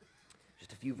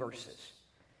 just a few verses,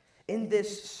 in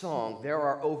this song, there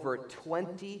are over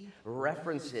 20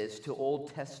 references to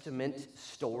Old Testament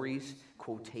stories,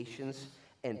 quotations,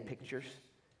 and pictures.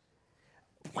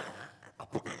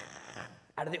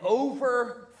 Out of the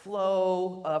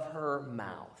overflow of her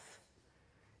mouth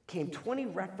came 20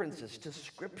 references to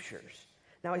scriptures.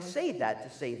 Now, I say that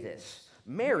to say this.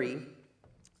 Mary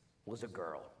was a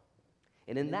girl.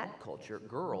 And in that culture,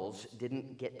 girls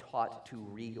didn't get taught to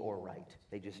read or write.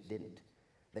 They just didn't.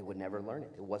 They would never learn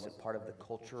it. It wasn't part of the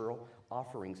cultural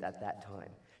offerings at that time.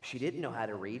 She didn't know how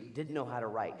to read, didn't know how to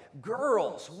write.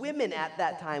 Girls, women at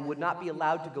that time would not be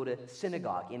allowed to go to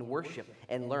synagogue and worship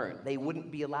and learn. They wouldn't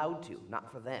be allowed to,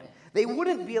 not for them. They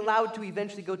wouldn't be allowed to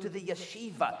eventually go to the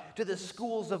yeshiva, to the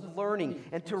schools of learning,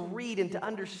 and to read and to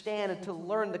understand and to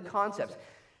learn the concepts.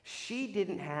 She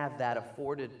didn't have that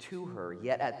afforded to her,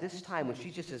 yet at this time when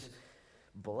she just is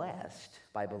blessed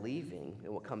by believing,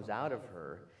 and what comes out of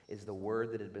her is the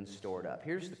word that had been stored up.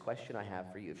 Here's the question I have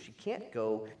for you. If she can't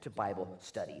go to Bible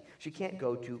study, she can't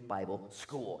go to Bible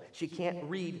school, she can't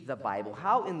read the Bible,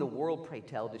 how in the world, pray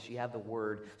tell, does she have the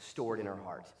word stored in her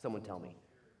heart? Someone tell me.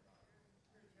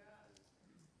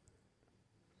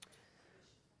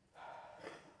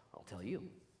 I'll tell you.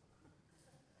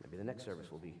 Maybe the next service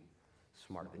will be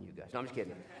smarter than you guys. No, I'm just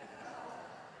kidding.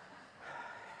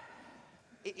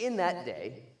 In that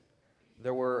day,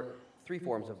 there were three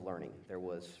forms of learning. There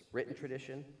was written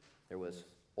tradition, there was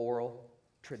oral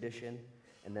tradition,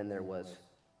 and then there was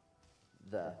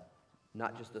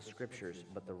not just the scriptures,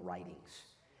 but the writings.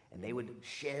 And they would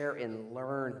share and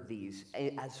learn these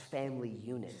as family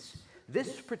units.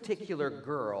 This particular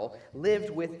girl lived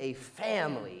with a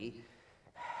family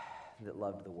that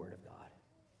loved the Word of God,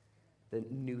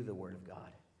 that knew the Word of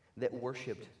God, that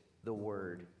worshiped the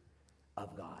Word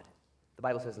of God. The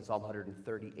Bible says in Psalm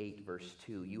 138, verse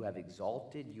 2, you have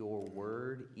exalted your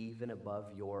word even above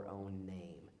your own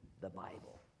name, the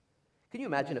Bible. Can you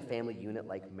imagine a family unit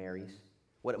like Mary's?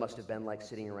 What it must have been like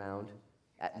sitting around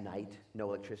at night, no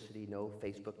electricity, no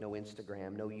Facebook, no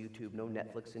Instagram, no YouTube, no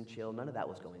Netflix and chill. None of that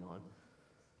was going on.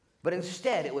 But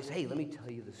instead, it was, hey, let me tell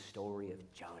you the story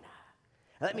of Jonah.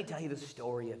 Let me tell you the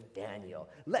story of Daniel.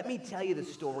 Let me tell you the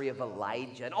story of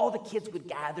Elijah. And all the kids would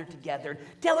gather together and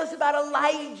tell us about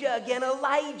Elijah again,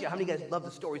 Elijah. How many of you guys love the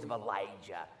stories of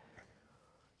Elijah?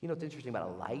 You know what's interesting about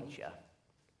Elijah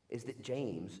is that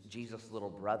James, Jesus' little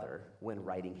brother, when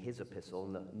writing his epistle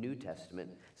in the New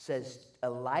Testament, says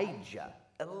Elijah.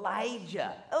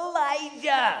 Elijah's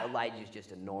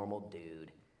just a normal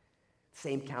dude.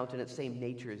 Same countenance, same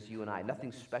nature as you and I.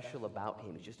 Nothing special about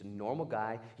him. He's just a normal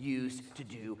guy used to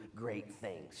do great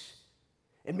things.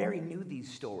 And Mary knew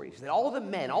these stories, that all the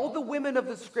men, all the women of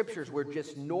the scriptures were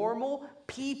just normal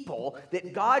people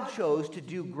that God chose to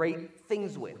do great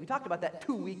things with. We talked about that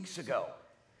 2 weeks ago.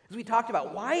 As we talked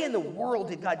about, why in the world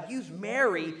did God use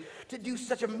Mary to do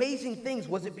such amazing things?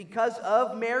 Was it because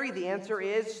of Mary? The answer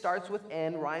is, starts with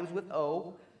N, rhymes with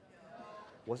O.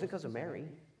 Wasn't because of Mary.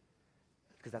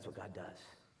 Because that's what God does.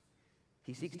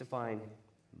 He seeks to find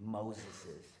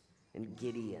Moseses and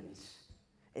Gideons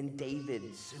and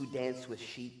Davids who dance with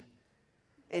sheep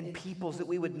and peoples that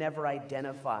we would never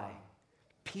identify.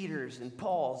 Peters and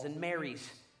Pauls and Marys.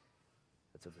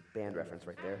 That's a band reference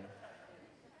right there.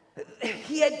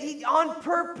 He on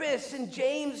purpose, and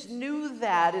James knew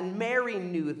that, and Mary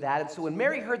knew that. And so when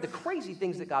Mary heard the crazy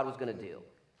things that God was going to do,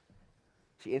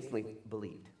 she instantly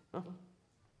believed. Huh?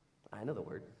 I know the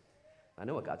word. I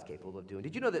know what God's capable of doing.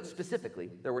 Did you know that specifically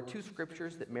there were two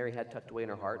scriptures that Mary had tucked away in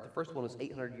her heart? The first one was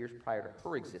 800 years prior to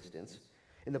her existence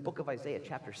in the book of Isaiah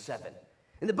chapter 7.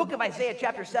 In the book of Isaiah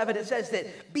chapter 7, it says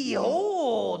that,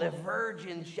 behold, a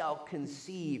virgin shall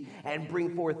conceive and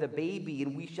bring forth a baby,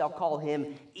 and we shall call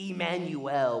him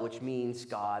Emmanuel, which means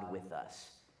God with us.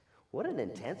 What an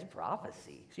intense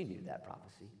prophecy. She knew that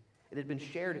prophecy. It had been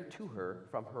shared to her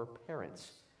from her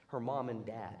parents, her mom and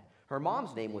dad. Her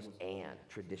mom's name was Anne,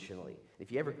 traditionally.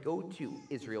 If you ever go to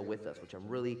Israel with us, which I'm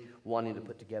really wanting to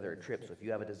put together a trip, so if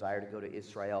you have a desire to go to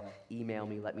Israel, email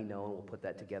me, let me know, and we'll put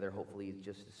that together, hopefully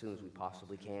just as soon as we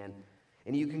possibly can.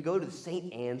 And you can go to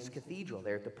St. Anne's Cathedral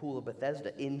there at the Pool of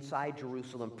Bethesda inside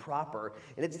Jerusalem proper,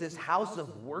 and it's this house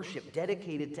of worship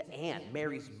dedicated to Anne,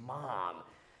 Mary's mom,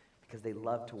 because they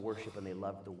loved to worship and they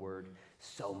loved the word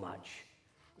so much.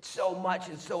 So much,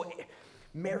 and so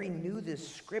Mary knew this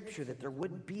scripture that there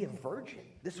would be a virgin.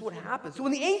 This would happen. So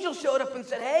when the angel showed up and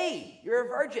said, hey, you're a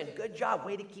virgin, good job,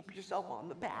 way to keep yourself on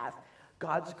the path.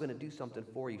 God's going to do something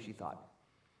for you. She thought,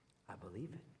 I believe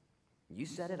it. You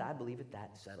said it, I believe it,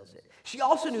 that settles it. She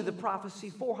also knew the prophecy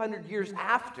 400 years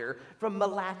after from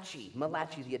Malachi.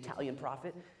 Malachi, the Italian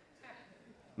prophet.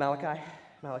 Malachi,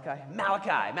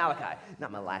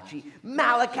 not Malachi.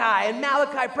 Malachi. And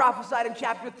Malachi prophesied in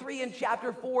chapter 3 and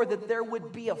chapter 4 that there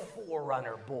would be a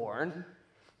forerunner born.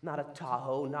 Not a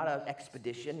Tahoe, not an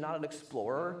expedition, not an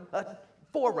explorer, a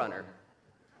forerunner.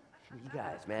 You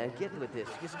guys, man, get with this.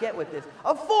 Just get with this.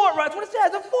 A forerunner, that's what it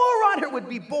says. A forerunner would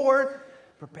be born,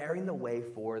 preparing the way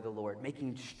for the Lord,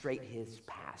 making straight his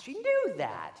path. She knew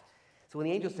that. So when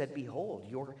the angel said, behold,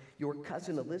 your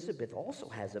cousin Elizabeth also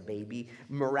has a baby,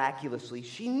 miraculously,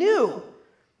 she knew.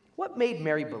 What made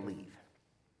Mary believe?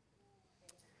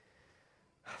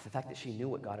 The fact that she knew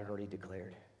what God had already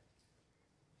declared.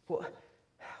 Well,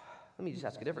 let me just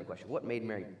ask a different question. What made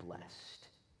Mary blessed?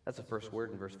 That's the first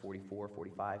word in verse 44,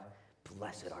 45.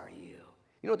 Blessed are you.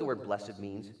 You know what the word blessed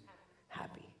means?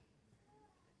 Happy.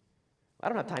 I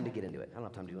don't have time to get into it. I don't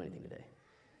have time to do anything today.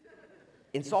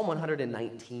 In Psalm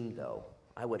 119, though,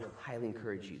 I would highly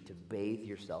encourage you to bathe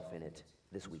yourself in it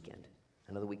this weekend.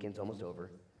 I know the weekend's almost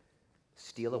over.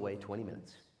 Steal away 20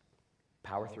 minutes.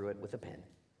 Power through it with a pen.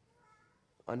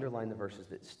 Underline the verses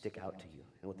that stick out to you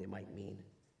and what they might mean.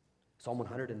 Psalm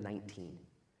 119.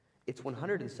 It's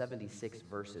 176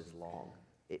 verses long.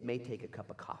 It may take a cup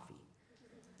of coffee.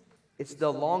 It's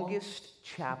the longest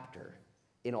chapter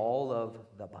in all of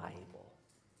the Bible.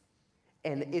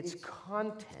 And its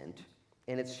content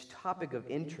and its topic of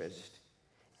interest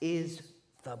is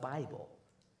the Bible.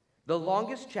 The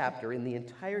longest chapter in the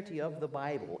entirety of the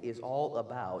Bible is all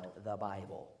about the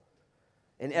Bible.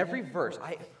 And every verse,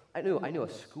 I knew a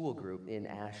school group in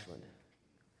Ashland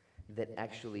that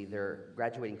actually their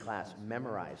graduating class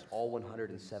memorized all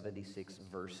 176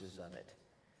 verses of it.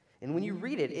 And when you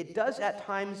read it, it does at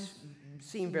times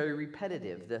seem very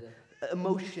repetitive. The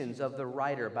emotions of the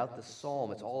writer about the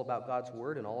psalm, it's all about God's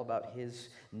word and all about his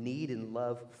need and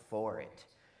love for it.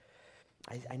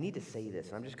 I need to say this,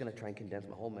 and I'm just going to try and condense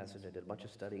my whole message. I did a bunch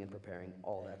of studying and preparing.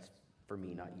 All that's for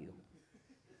me, not you.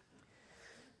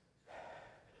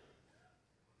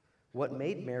 What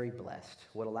made Mary blessed,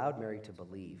 what allowed Mary to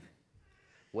believe,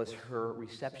 was her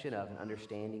reception of and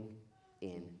understanding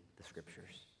in the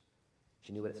Scriptures.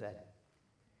 She knew what it said.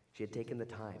 She had taken the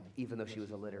time, even though she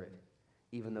was illiterate,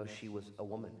 even though she was a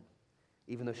woman,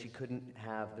 even though she couldn't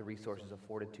have the resources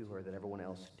afforded to her that everyone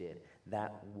else did.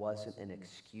 That wasn't an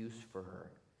excuse for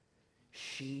her.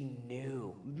 She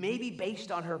knew, maybe based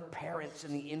on her parents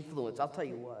and the influence. I'll tell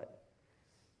you what,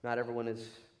 not everyone has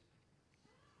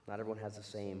the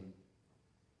same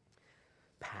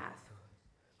path.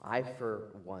 I,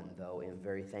 for one, though, am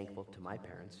very thankful to my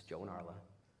parents, Joe and Arla,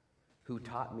 who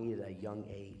taught me at a young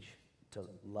age to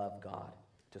love God,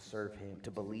 to serve him,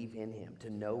 to believe in him, to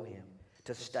know him,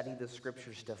 to study the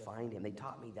Scriptures, to find him. They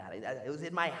taught me that. It was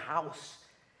in my house.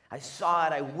 I saw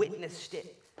it. I witnessed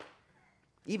it.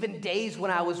 Even days when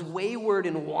I was wayward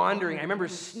and wandering, I remember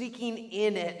sneaking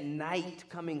in at night,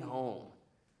 coming home,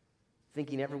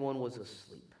 thinking everyone was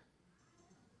asleep.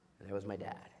 And there was my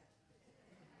dad.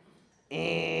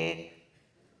 And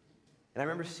I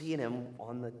remember seeing him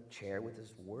on the chair with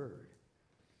his word.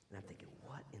 And I'm thinking,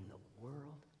 what in the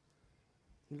world?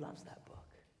 He loves that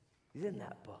book. He's in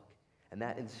that book. And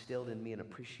that instilled in me an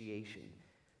appreciation.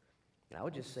 And I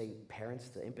would just say, parents,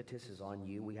 the impetus is on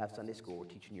you. We have Sunday school. We're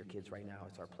teaching your kids right now.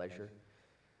 It's our pleasure.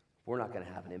 We're not going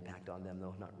to have an impact on them,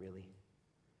 though. Not really.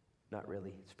 Not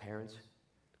really. It's parents,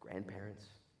 grandparents,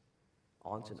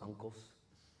 aunts and uncles,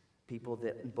 people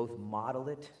that both model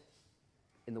it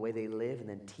in the way they live and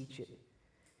then teach it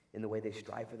in the way they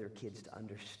strive for their kids to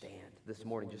understand. This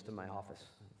morning, just in my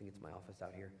office, I think it's my office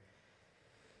out here,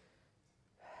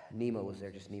 Nemo was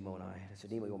there, just Nemo and I. I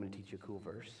said, Nemo, you want me to teach you a cool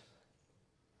verse?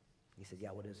 He said,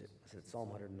 yeah, what is it? I said, it's Psalm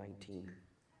 119,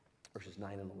 verses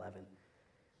 9 and 11.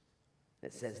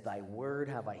 It says, thy word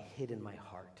have I hid in my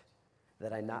heart,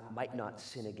 that I might not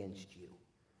sin against you.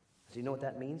 So you know what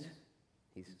that means?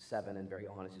 He's 7 and very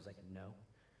honest. He's like, no.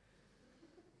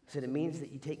 I said, it means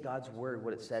that you take God's word,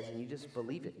 what it says, and you just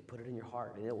believe it. You put it in your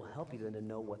heart, and it will help you then to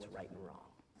know what's right and wrong.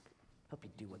 Help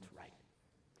you do what's right.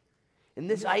 And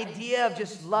this idea of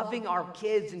just loving our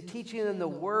kids and teaching them the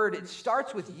word, it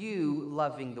starts with you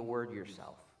loving the word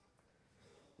yourself.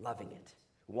 Loving it.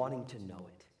 Wanting to know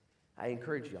it. I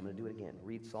encourage you, I'm going to do it again.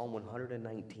 Read Psalm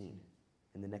 119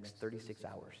 in the next 36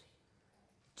 hours.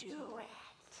 Do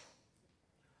it.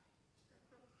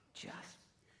 Just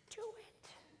do it.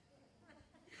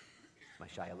 My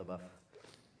Shia LaBeouf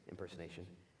impersonation.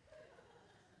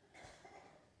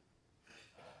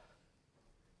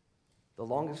 The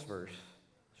longest verse,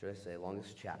 should I say,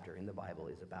 longest chapter in the Bible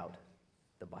is about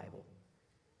the Bible.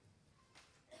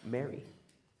 Mary.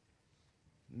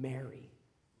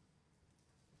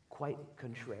 Quite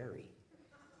contrary.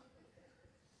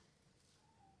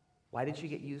 Why did she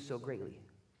get used so greatly?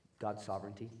 God's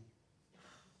sovereignty,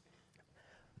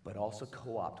 but also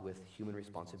co-opt with human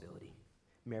responsibility.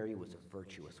 Mary was a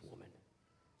virtuous woman,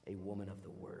 a woman of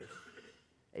the word,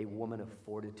 a woman of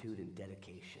fortitude and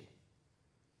dedication.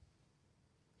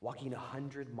 Walking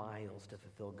 100 miles to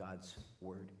fulfill God's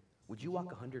word. Would you walk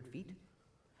 100 feet?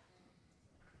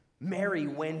 Mary,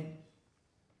 when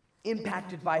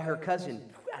impacted by her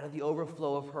cousin, out of the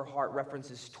overflow of her heart,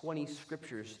 references 20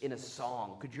 scriptures in a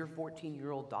song. Could your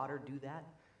 14-year-old daughter do that?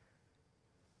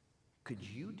 Could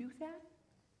you do that?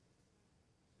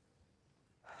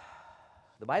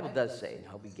 The Bible does say, and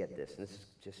I hope you get this, and this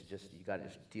is just you got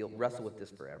to wrestle with this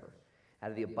forever.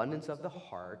 Out of the abundance of the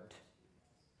heart,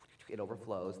 it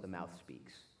overflows, the mouth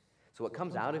speaks. So what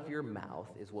comes out of your mouth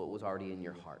is what was already in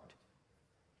your heart,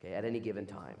 okay, at any given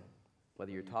time.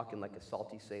 Whether you're talking like a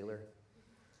salty sailor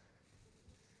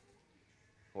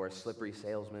or a slippery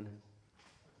salesman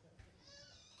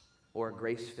or a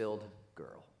grace-filled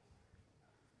girl.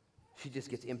 She just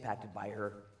gets impacted by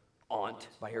her aunt,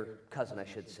 by her cousin, I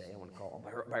should say. I want to call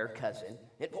her, by her cousin.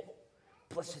 And,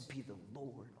 blessed be the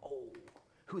Lord,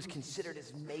 who is considered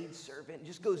his maidservant. And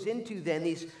just goes into then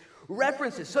these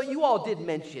references. So you all did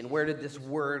mention, where did this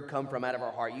word come from out of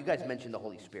our heart? You guys mentioned the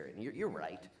Holy Spirit. And you're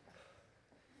right.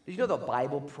 Did you know the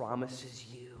Bible promises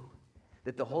you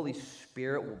that the Holy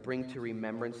Spirit will bring to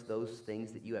remembrance those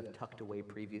things that you have tucked away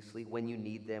previously when you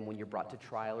need them, when you're brought to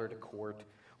trial or to court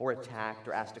or attacked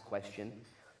or asked a question.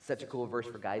 Such a cool verse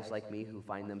for guys like me who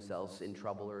find themselves in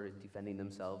trouble or defending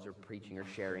themselves or preaching or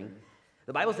sharing.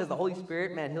 The Bible says the Holy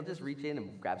Spirit, man, he'll just reach in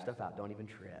and grab stuff out. Don't even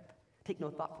trip. Take no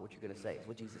thought for what you're going to say, is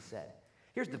what Jesus said.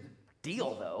 Here's the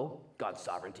deal, though. God's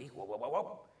sovereignty. Whoa, whoa, whoa,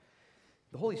 whoa.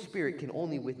 The Holy Spirit can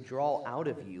only withdraw out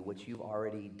of you what you've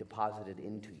already deposited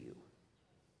into you.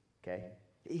 Okay?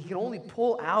 He can only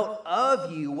pull out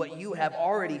of you what you have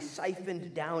already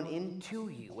siphoned down into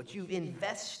you, what you've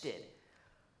invested.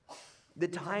 The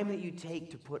time that you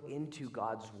take to put into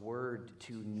God's word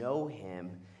to know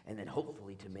him and then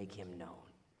hopefully to make him known.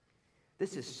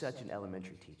 This is such an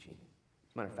elementary teaching.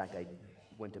 As a matter of fact, I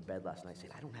went to bed last night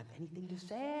saying, I don't have anything to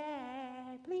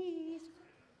say, please.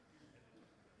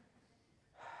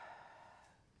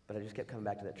 But I just kept coming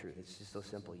back to that truth. It's just so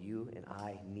simple. You and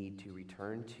I need to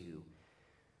return to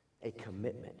a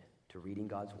commitment to reading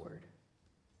God's word,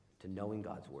 to knowing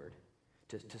God's word,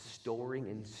 to storing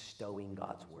and stowing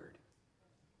God's word.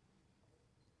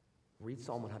 Read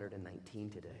Psalm 119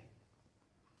 today.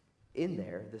 In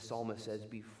there, the psalmist says,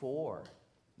 before,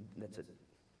 that's a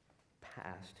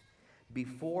past,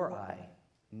 before I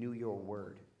knew your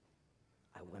word,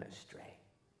 I went astray.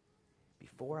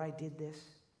 Before I did this,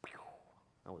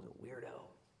 I was a weirdo.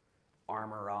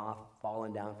 Armor off,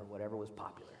 falling down for whatever was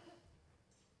popular.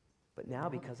 But now,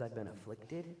 because I've been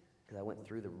afflicted, because I went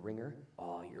through the ringer,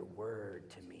 oh, your word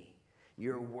to me.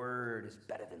 Your word is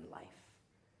better than life.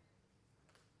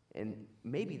 And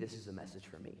maybe this is a message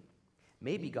for me.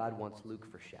 Maybe God wants Luke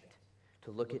Frechette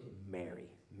to look at Mary,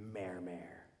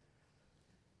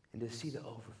 and to see the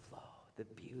overflow, the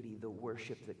beauty, the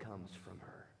worship that comes from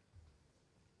her.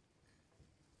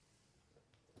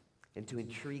 And to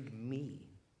intrigue me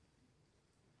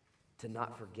to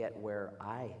not forget where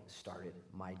I started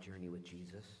my journey with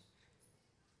Jesus,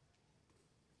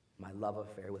 my love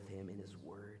affair with him in his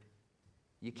word.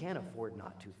 You can't afford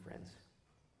not to, friends.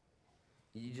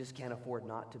 You just can't afford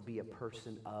not to be a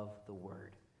person of the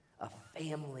word, a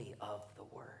family of the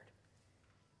word.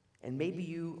 And maybe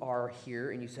you are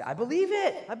here and you say, I believe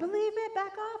it, back off,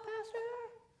 Pastor.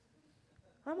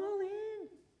 I'm all in.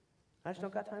 I just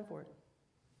don't got time for it.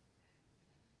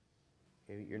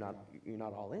 You're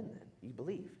not all in then. You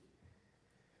believe.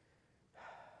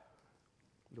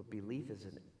 Your belief is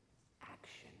an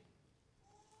action.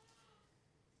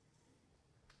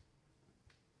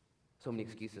 So many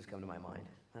excuses come to my mind.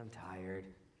 I'm tired.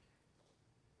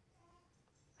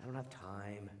 I don't have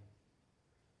time.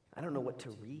 I don't know what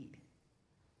to read.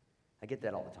 I get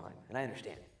that all the time, and I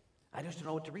understand. I just don't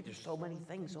know what to read. There's so many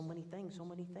things.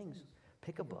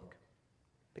 Pick a book.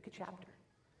 Pick a chapter.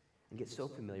 And get so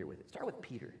familiar with it. Start with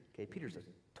Peter. Okay, Peter's a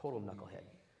total knucklehead.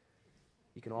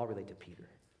 You can all relate to Peter.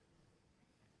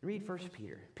 Read 1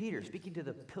 Peter. Peter speaking to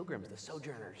the pilgrims, the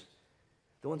sojourners,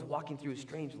 the ones walking through a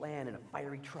strange land in a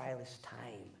fiery trialist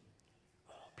time.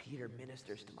 Oh, Peter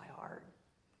ministers to my heart.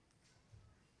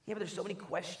 Yeah, but there's so many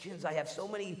questions. I have so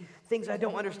many things I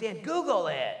don't understand. Google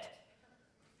it.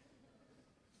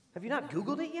 Have you not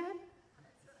Googled it yet?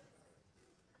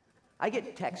 I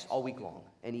get texts all week long,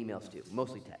 and emails too,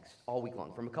 mostly texts, all week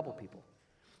long from a couple people.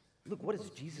 Look, what is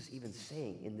Jesus even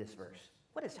saying in this verse?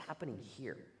 What is happening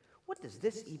here? What does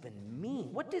this even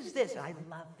mean? What does this? And I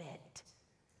love it.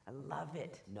 I love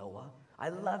it, Noah. I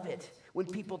love it when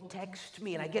people text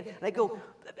me and I go,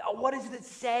 oh, what does it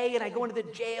say? And I go into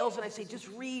the jails and I say, just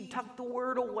read, tuck the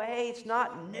word away. It's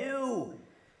not new.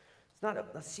 It's not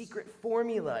a secret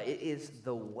formula. It is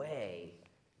the way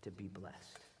to be blessed.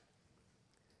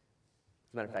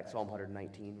 As a matter of fact, Psalm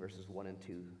 119, verses 1 and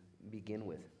 2 begin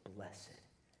with, blessed.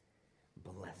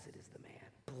 Blessed is the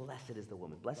man. Blessed is the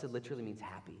woman. Blessed literally means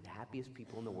happy, the happiest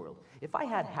people in the world. If I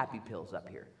had happy pills up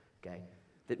here, okay,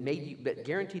 that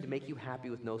guaranteed to make you happy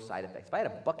with no side effects, if I had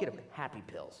a bucket of happy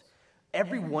pills,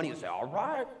 every one of you would say, all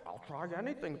right, I'll try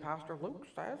anything Pastor Luke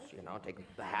says.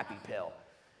 Take the happy pill.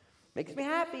 Makes me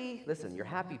happy. Listen, your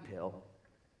happy pill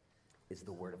is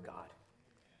the Word of God.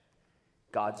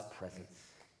 God's presence.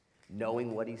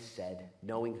 Knowing what he's said,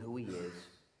 knowing who he is,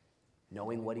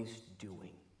 knowing what he's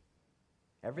doing.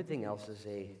 Everything else is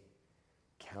a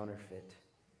counterfeit,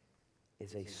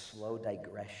 is a slow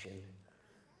digression.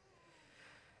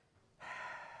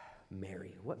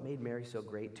 Mary. What made Mary so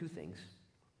great? Two things.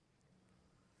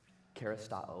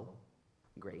 Charistao,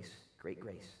 grace, great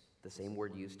grace, the same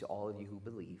word used to all of you who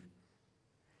believe.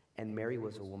 And Mary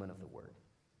was a woman of the word,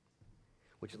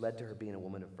 which led to her being a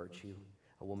woman of virtue,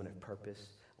 a woman of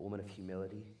purpose, a woman of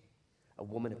humility, a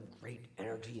woman of great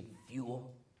energy and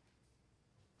fuel.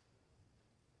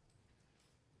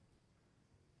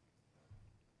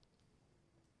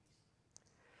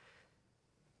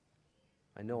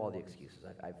 I know all the excuses.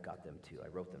 I've got them too. I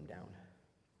wrote them down.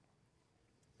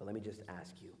 But let me just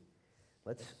ask you,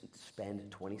 let's spend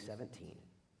 2017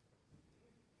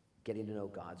 getting to know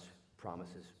God's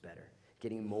promises better,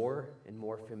 getting more and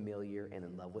more familiar and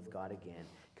in love with God again,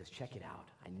 because check it out.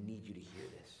 I need you to hear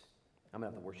this. I'm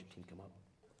going to have the worship team come up.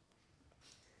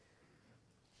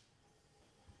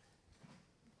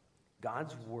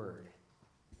 God's word.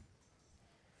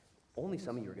 Only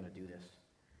some of you are going to do this.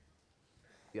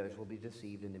 The others will be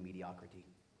deceived into mediocrity.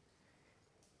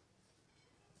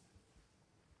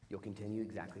 You'll continue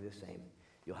exactly the same.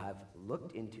 You'll have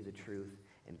looked into the truth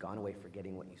and gone away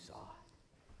forgetting what you saw.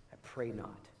 I pray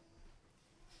not.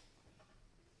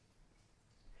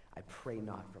 I pray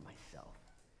not for myself.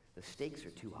 The stakes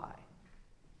are too high.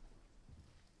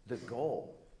 The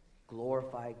goal,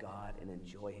 glorify God and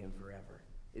enjoy him forever,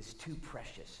 is too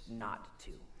precious not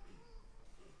to.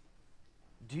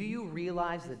 Do you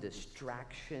realize the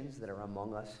distractions that are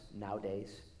among us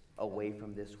nowadays away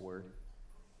from this word?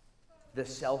 The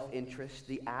self-interest,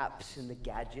 the apps and the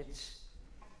gadgets,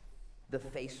 the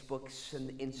Facebooks and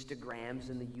the Instagrams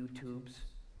and the YouTubes,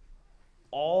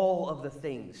 all of the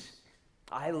things.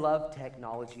 I love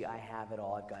technology. I have it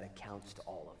all. I've got accounts to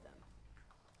all of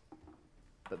them.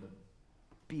 But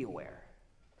be aware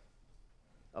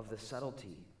of the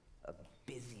subtlety of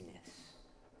busyness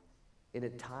in a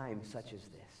time such as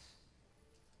this.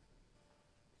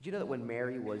 Did you know that when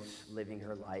Mary was living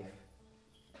her life,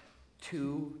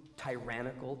 2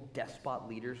 tyrannical despot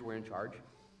leaders were in charge?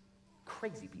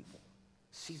 Crazy people.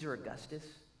 Caesar Augustus,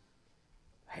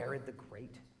 Herod the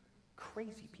Great.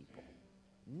 Crazy people.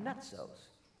 Nutsos.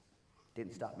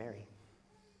 Didn't stop Mary.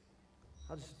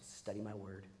 I'll just study my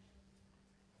word.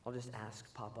 I'll just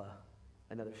ask Papa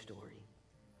another story.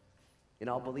 And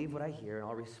I'll believe what I hear and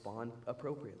I'll respond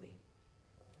appropriately.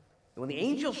 And when the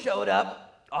angel showed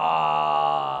up,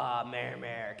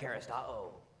 Mer,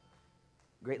 Karistao,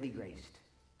 greatly graced.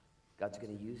 God's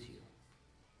going to use you.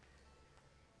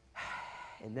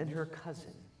 And then her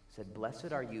cousin said,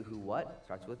 blessed are you who what?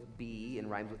 Starts with B and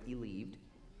rhymes with believed.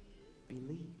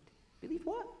 Believed. Believed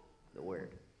what? The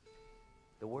word.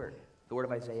 The word. The word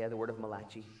of Isaiah, the word of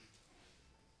Malachi.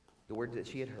 The word that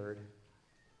she had heard.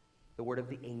 The word of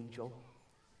the angel.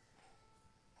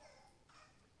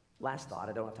 Last thought,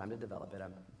 I don't have time to develop it.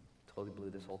 I'm totally blew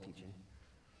this whole teaching.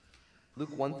 Luke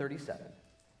 1:37.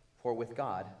 For with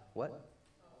God, what?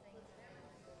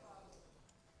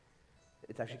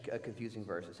 It's actually a confusing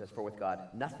verse. It says, for with God,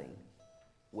 nothing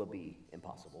will be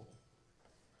impossible.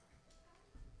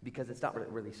 Because it's not what it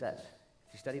really says.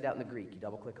 If you study it out in the Greek, you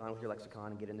double click on it with your lexicon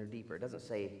and get in there deeper. It doesn't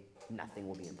say nothing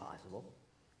will be impossible.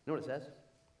 You know what it says?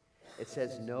 It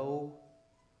says no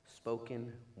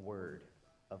spoken word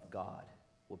of God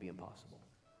will be impossible.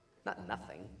 Not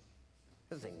nothing. It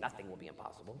doesn't say nothing will be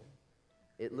impossible.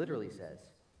 It literally says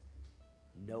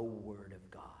no word of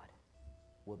God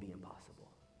will be impossible.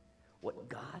 What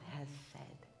God has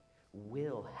said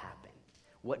will happen.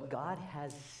 What God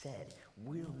has said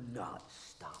will not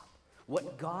stop.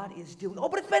 What God is doing. Oh,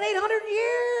 but it's been 800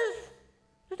 years.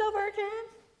 There's no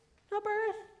virgins, no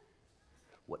birth.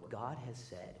 What God has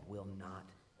said will not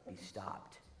be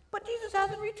stopped. But Jesus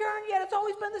hasn't returned yet. It's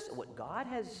always been this. What God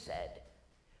has said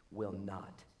will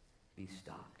not be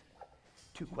stopped.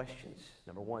 2 questions.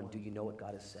 Number 1, do you know what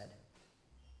God has said?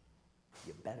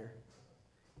 You better.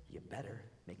 You better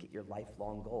make it your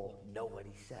lifelong goal. Know what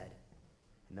he said.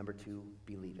 And number 2,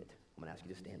 believe it. I'm going to ask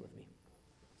you to stand with me.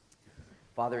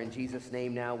 Father, in Jesus'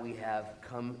 name now we have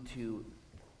come to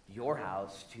your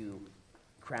house to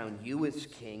crown you as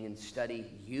king and study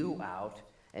you out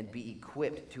and be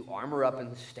equipped to armor up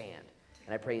and stand.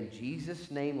 And I pray in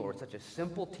Jesus' name, Lord, such a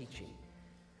simple teaching,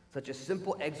 such a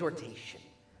simple exhortation,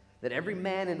 that every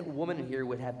man and woman here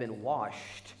would have been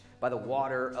washed by the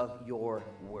water of your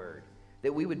word.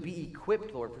 That we would be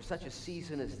equipped, Lord, for such a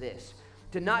season as this,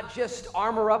 to not just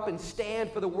armor up and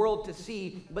stand for the world to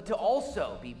see, but to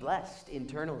also be blessed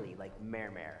internally like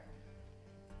Mer.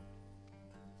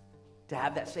 To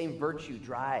have that same virtue,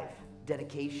 drive,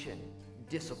 dedication,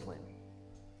 discipline.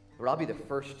 Lord, I'll be the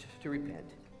first to repent.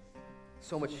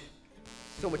 So much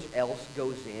else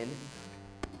goes in.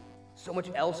 So much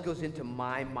else goes into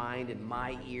my mind and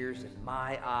my ears and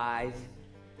my eyes.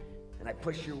 And I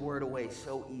push your word away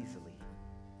so easily.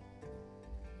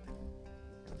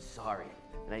 I'm sorry,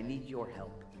 and I need your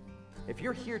help. If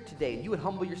you're here today and you would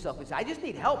humble yourself and say, I just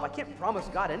need help. I can't promise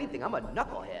God anything. I'm a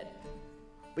knucklehead.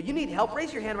 But you need help.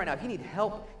 Raise your hand right now if you need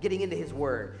help getting into his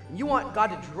word. And you want God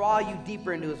to draw you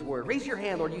deeper into his word. Raise your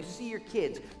hand, Lord. You see your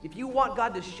kids. If you want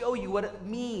God to show you what it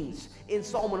means in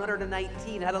Psalm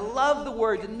 119, how to love the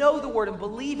word, to know the word, and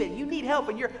believe it, you need help.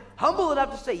 And you're humble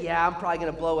enough to say, yeah, I'm probably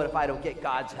going to blow it if I don't get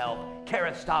God's help.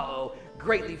 Karistao,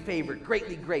 greatly favored,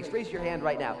 greatly graced. Raise your hand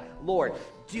right now. Lord,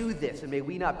 do this. And may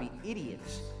we not be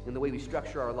idiots in the way we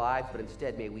structure our lives, but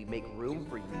instead may we make room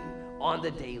for you on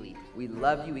the daily. We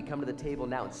love you. We come to the table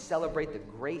now and celebrate the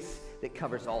grace that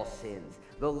covers all sins,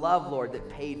 the love, Lord, that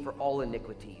paid for all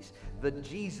iniquities, the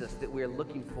Jesus that we're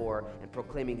looking for and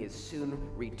proclaiming his soon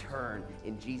return.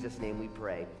 In Jesus' name we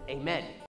pray. Amen.